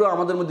শত্রুরা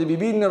আমাদের মধ্যে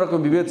বিভিন্ন রকম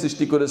বিভেদ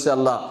সৃষ্টি করেছে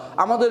আল্লাহ,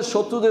 আমাদের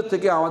শত্রুদের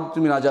থেকে আমাদের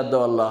তুমি নাজাত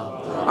দাও আল্লাহ,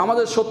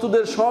 আমাদের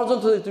শত্রুদের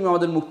ষড়যন্ত্র থেকে তুমি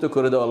আমাদের মুক্ত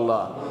করে দাও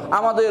আল্লাহ।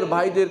 আমাদের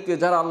ভাইদেরকে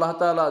যারা আল্লাহ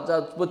তাআলা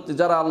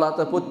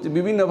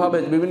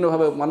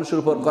বিভিন্নভাবে মানুষের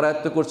উপর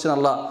করায়ত্ত করছেন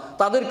আল্লাহ,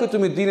 তাদেরকে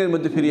তুমি দ্বীনের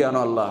মধ্যে ফিরিয়ে আনো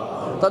আল্লাহ,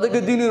 তাদেরকে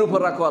দ্বীনের উপর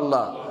রাখো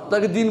আল্লাহ,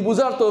 তাকে দিন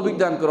বুঝার তৌফিক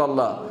দান করো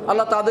আল্লাহ।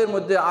 আল্লাহ তাদের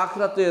মধ্যে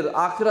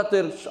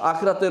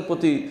আখিরাতের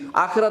প্রতি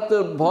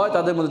আখিরাতের ভয়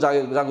তাদের মধ্যে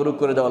জাগরুক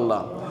করে দাও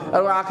আল্লাহ,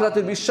 এবং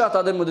আখিরাতের বিশ্বাস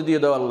তাদের মধ্যে দিয়ে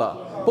দাও আল্লাহ।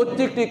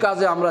 প্রত্যেকটি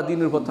কাজে আমরা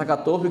দিনের উপর থাকার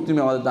তৌফিক তুমি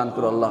আমাদের দান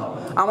করো আল্লাহ।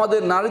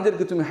 আমাদের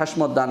নারীদেরকে তুমি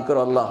হাসমত দান করো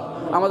আল্লাহ,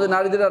 আমাদের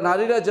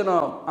নারীরা যেন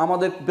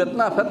আমাদের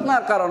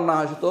ফেতনার কারণ না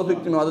হয় সে তৌফিক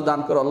তুমি আমাদের দান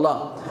করো আল্লাহ।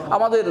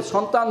 আমাদের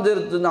সন্তানদের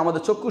জন্য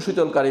আমাদের চক্ষু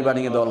শীতলকারী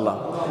বানিয়ে দাও আল্লাহ,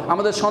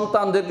 আমাদের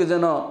সন্তানকে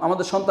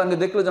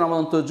দেখলে যেন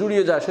আমাদের অন্তর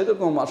জুড়িয়ে যায়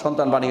সেরকম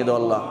সন্তান বানিয়ে দাও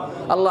আল্লাহ।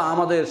 আল্লাহ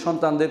আমাদের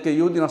সন্তানদেরকে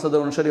ইহুদি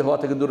নাসারদের অনুসারী হওয়া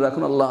থেকে দূরে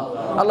রাখুন আল্লাহ।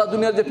 আল্লাহ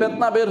দুনিয়ার যে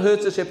ফেতনা বের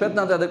হয়েছে সেই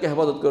ফেতনা তাদেরকে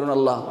হেফাজত করুন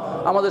আল্লাহ।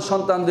 আমাদের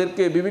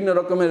সন্তানদেরকে বিভিন্ন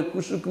রকমের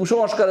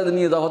কুসংস্কারে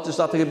নিয়ে দেওয়া হচ্ছে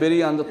তা থেকে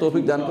বেরিয়ে আনতে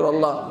তৌফিক দান করো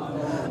আল্লাহ।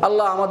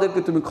 আল্লাহ আমাদেরকে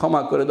তুমি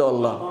ক্ষমা করে দাও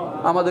আল্লাহ,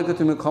 আমাদেরকে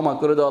তুমি ক্ষমা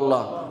করে দাও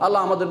আল্লাহ। আল্লাহ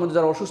আমাদের মধ্যে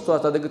যারা অসুস্থ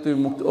আছে তাদেরকে তুমি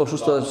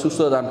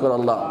সুস্থতা দান করো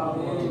আল্লাহ।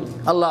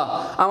 আল্লাহ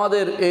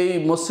আমাদের এই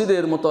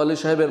মসজিদের মতো আলী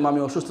সাহেবের মামি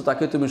অসুস্থ,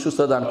 তাকে তুমি সুস্থ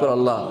দান করো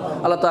আল্লাহ।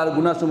 আল্লাহ তার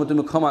গুনাহসমূহ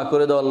তুমি ক্ষমা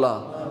করে দাও আল্লাহ।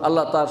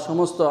 আল্লাহ তার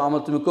সমস্ত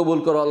আমল তুমি কবুল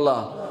করো আল্লাহ।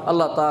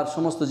 আল্লাহ তার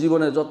সমস্ত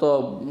জীবনের যত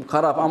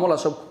খারাপ আমল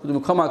সব তুমি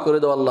ক্ষমা করে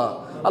দাও আল্লাহ।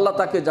 আল্লাহ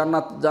তাকে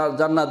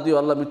জান্নাত দিও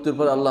আল্লাহ মৃত্যুর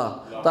পরে আল্লাহ।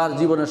 তার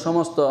জীবনের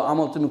সমস্ত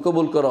আমল তুমি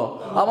কবুল করো,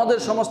 আমাদের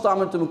সমস্ত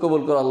আমল তুমি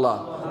কবুল করো আল্লাহ,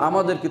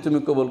 আমাদেরকে তুমি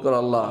কবুল করো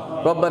আল্লাহ।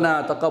 রব্বানা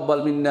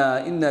তাকাব্বাল মিন্না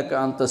ইন্নাকা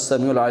আনতাস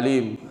সামিউল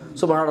আলিম।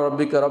 সুবহান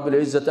রাব্বিকা রাব্বিল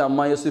ইজ্জাতি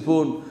আম্মা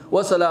ইয়াসিফুন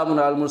ওয়া সালামুন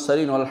আলাল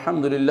মুরসালিন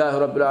ওয়ালহামদুলিল্লাহি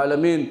রাব্বিল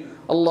আলামিন।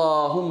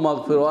 اللهم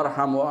اغفر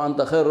وارحم وأنت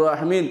خير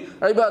الراحمين.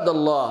 عباد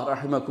الله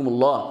رحمكم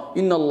الله،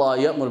 إن الله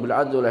يأمر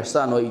بالعدل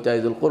والإحسان وإيتاء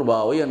ذي القربى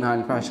وينهى عن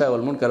الفحشاء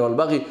والمنكر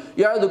والبغي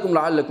يعظكم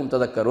لعلكم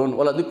تذكرون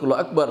ولذكر الله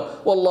أكبر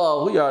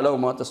والله يعلم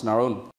ما تصنعون.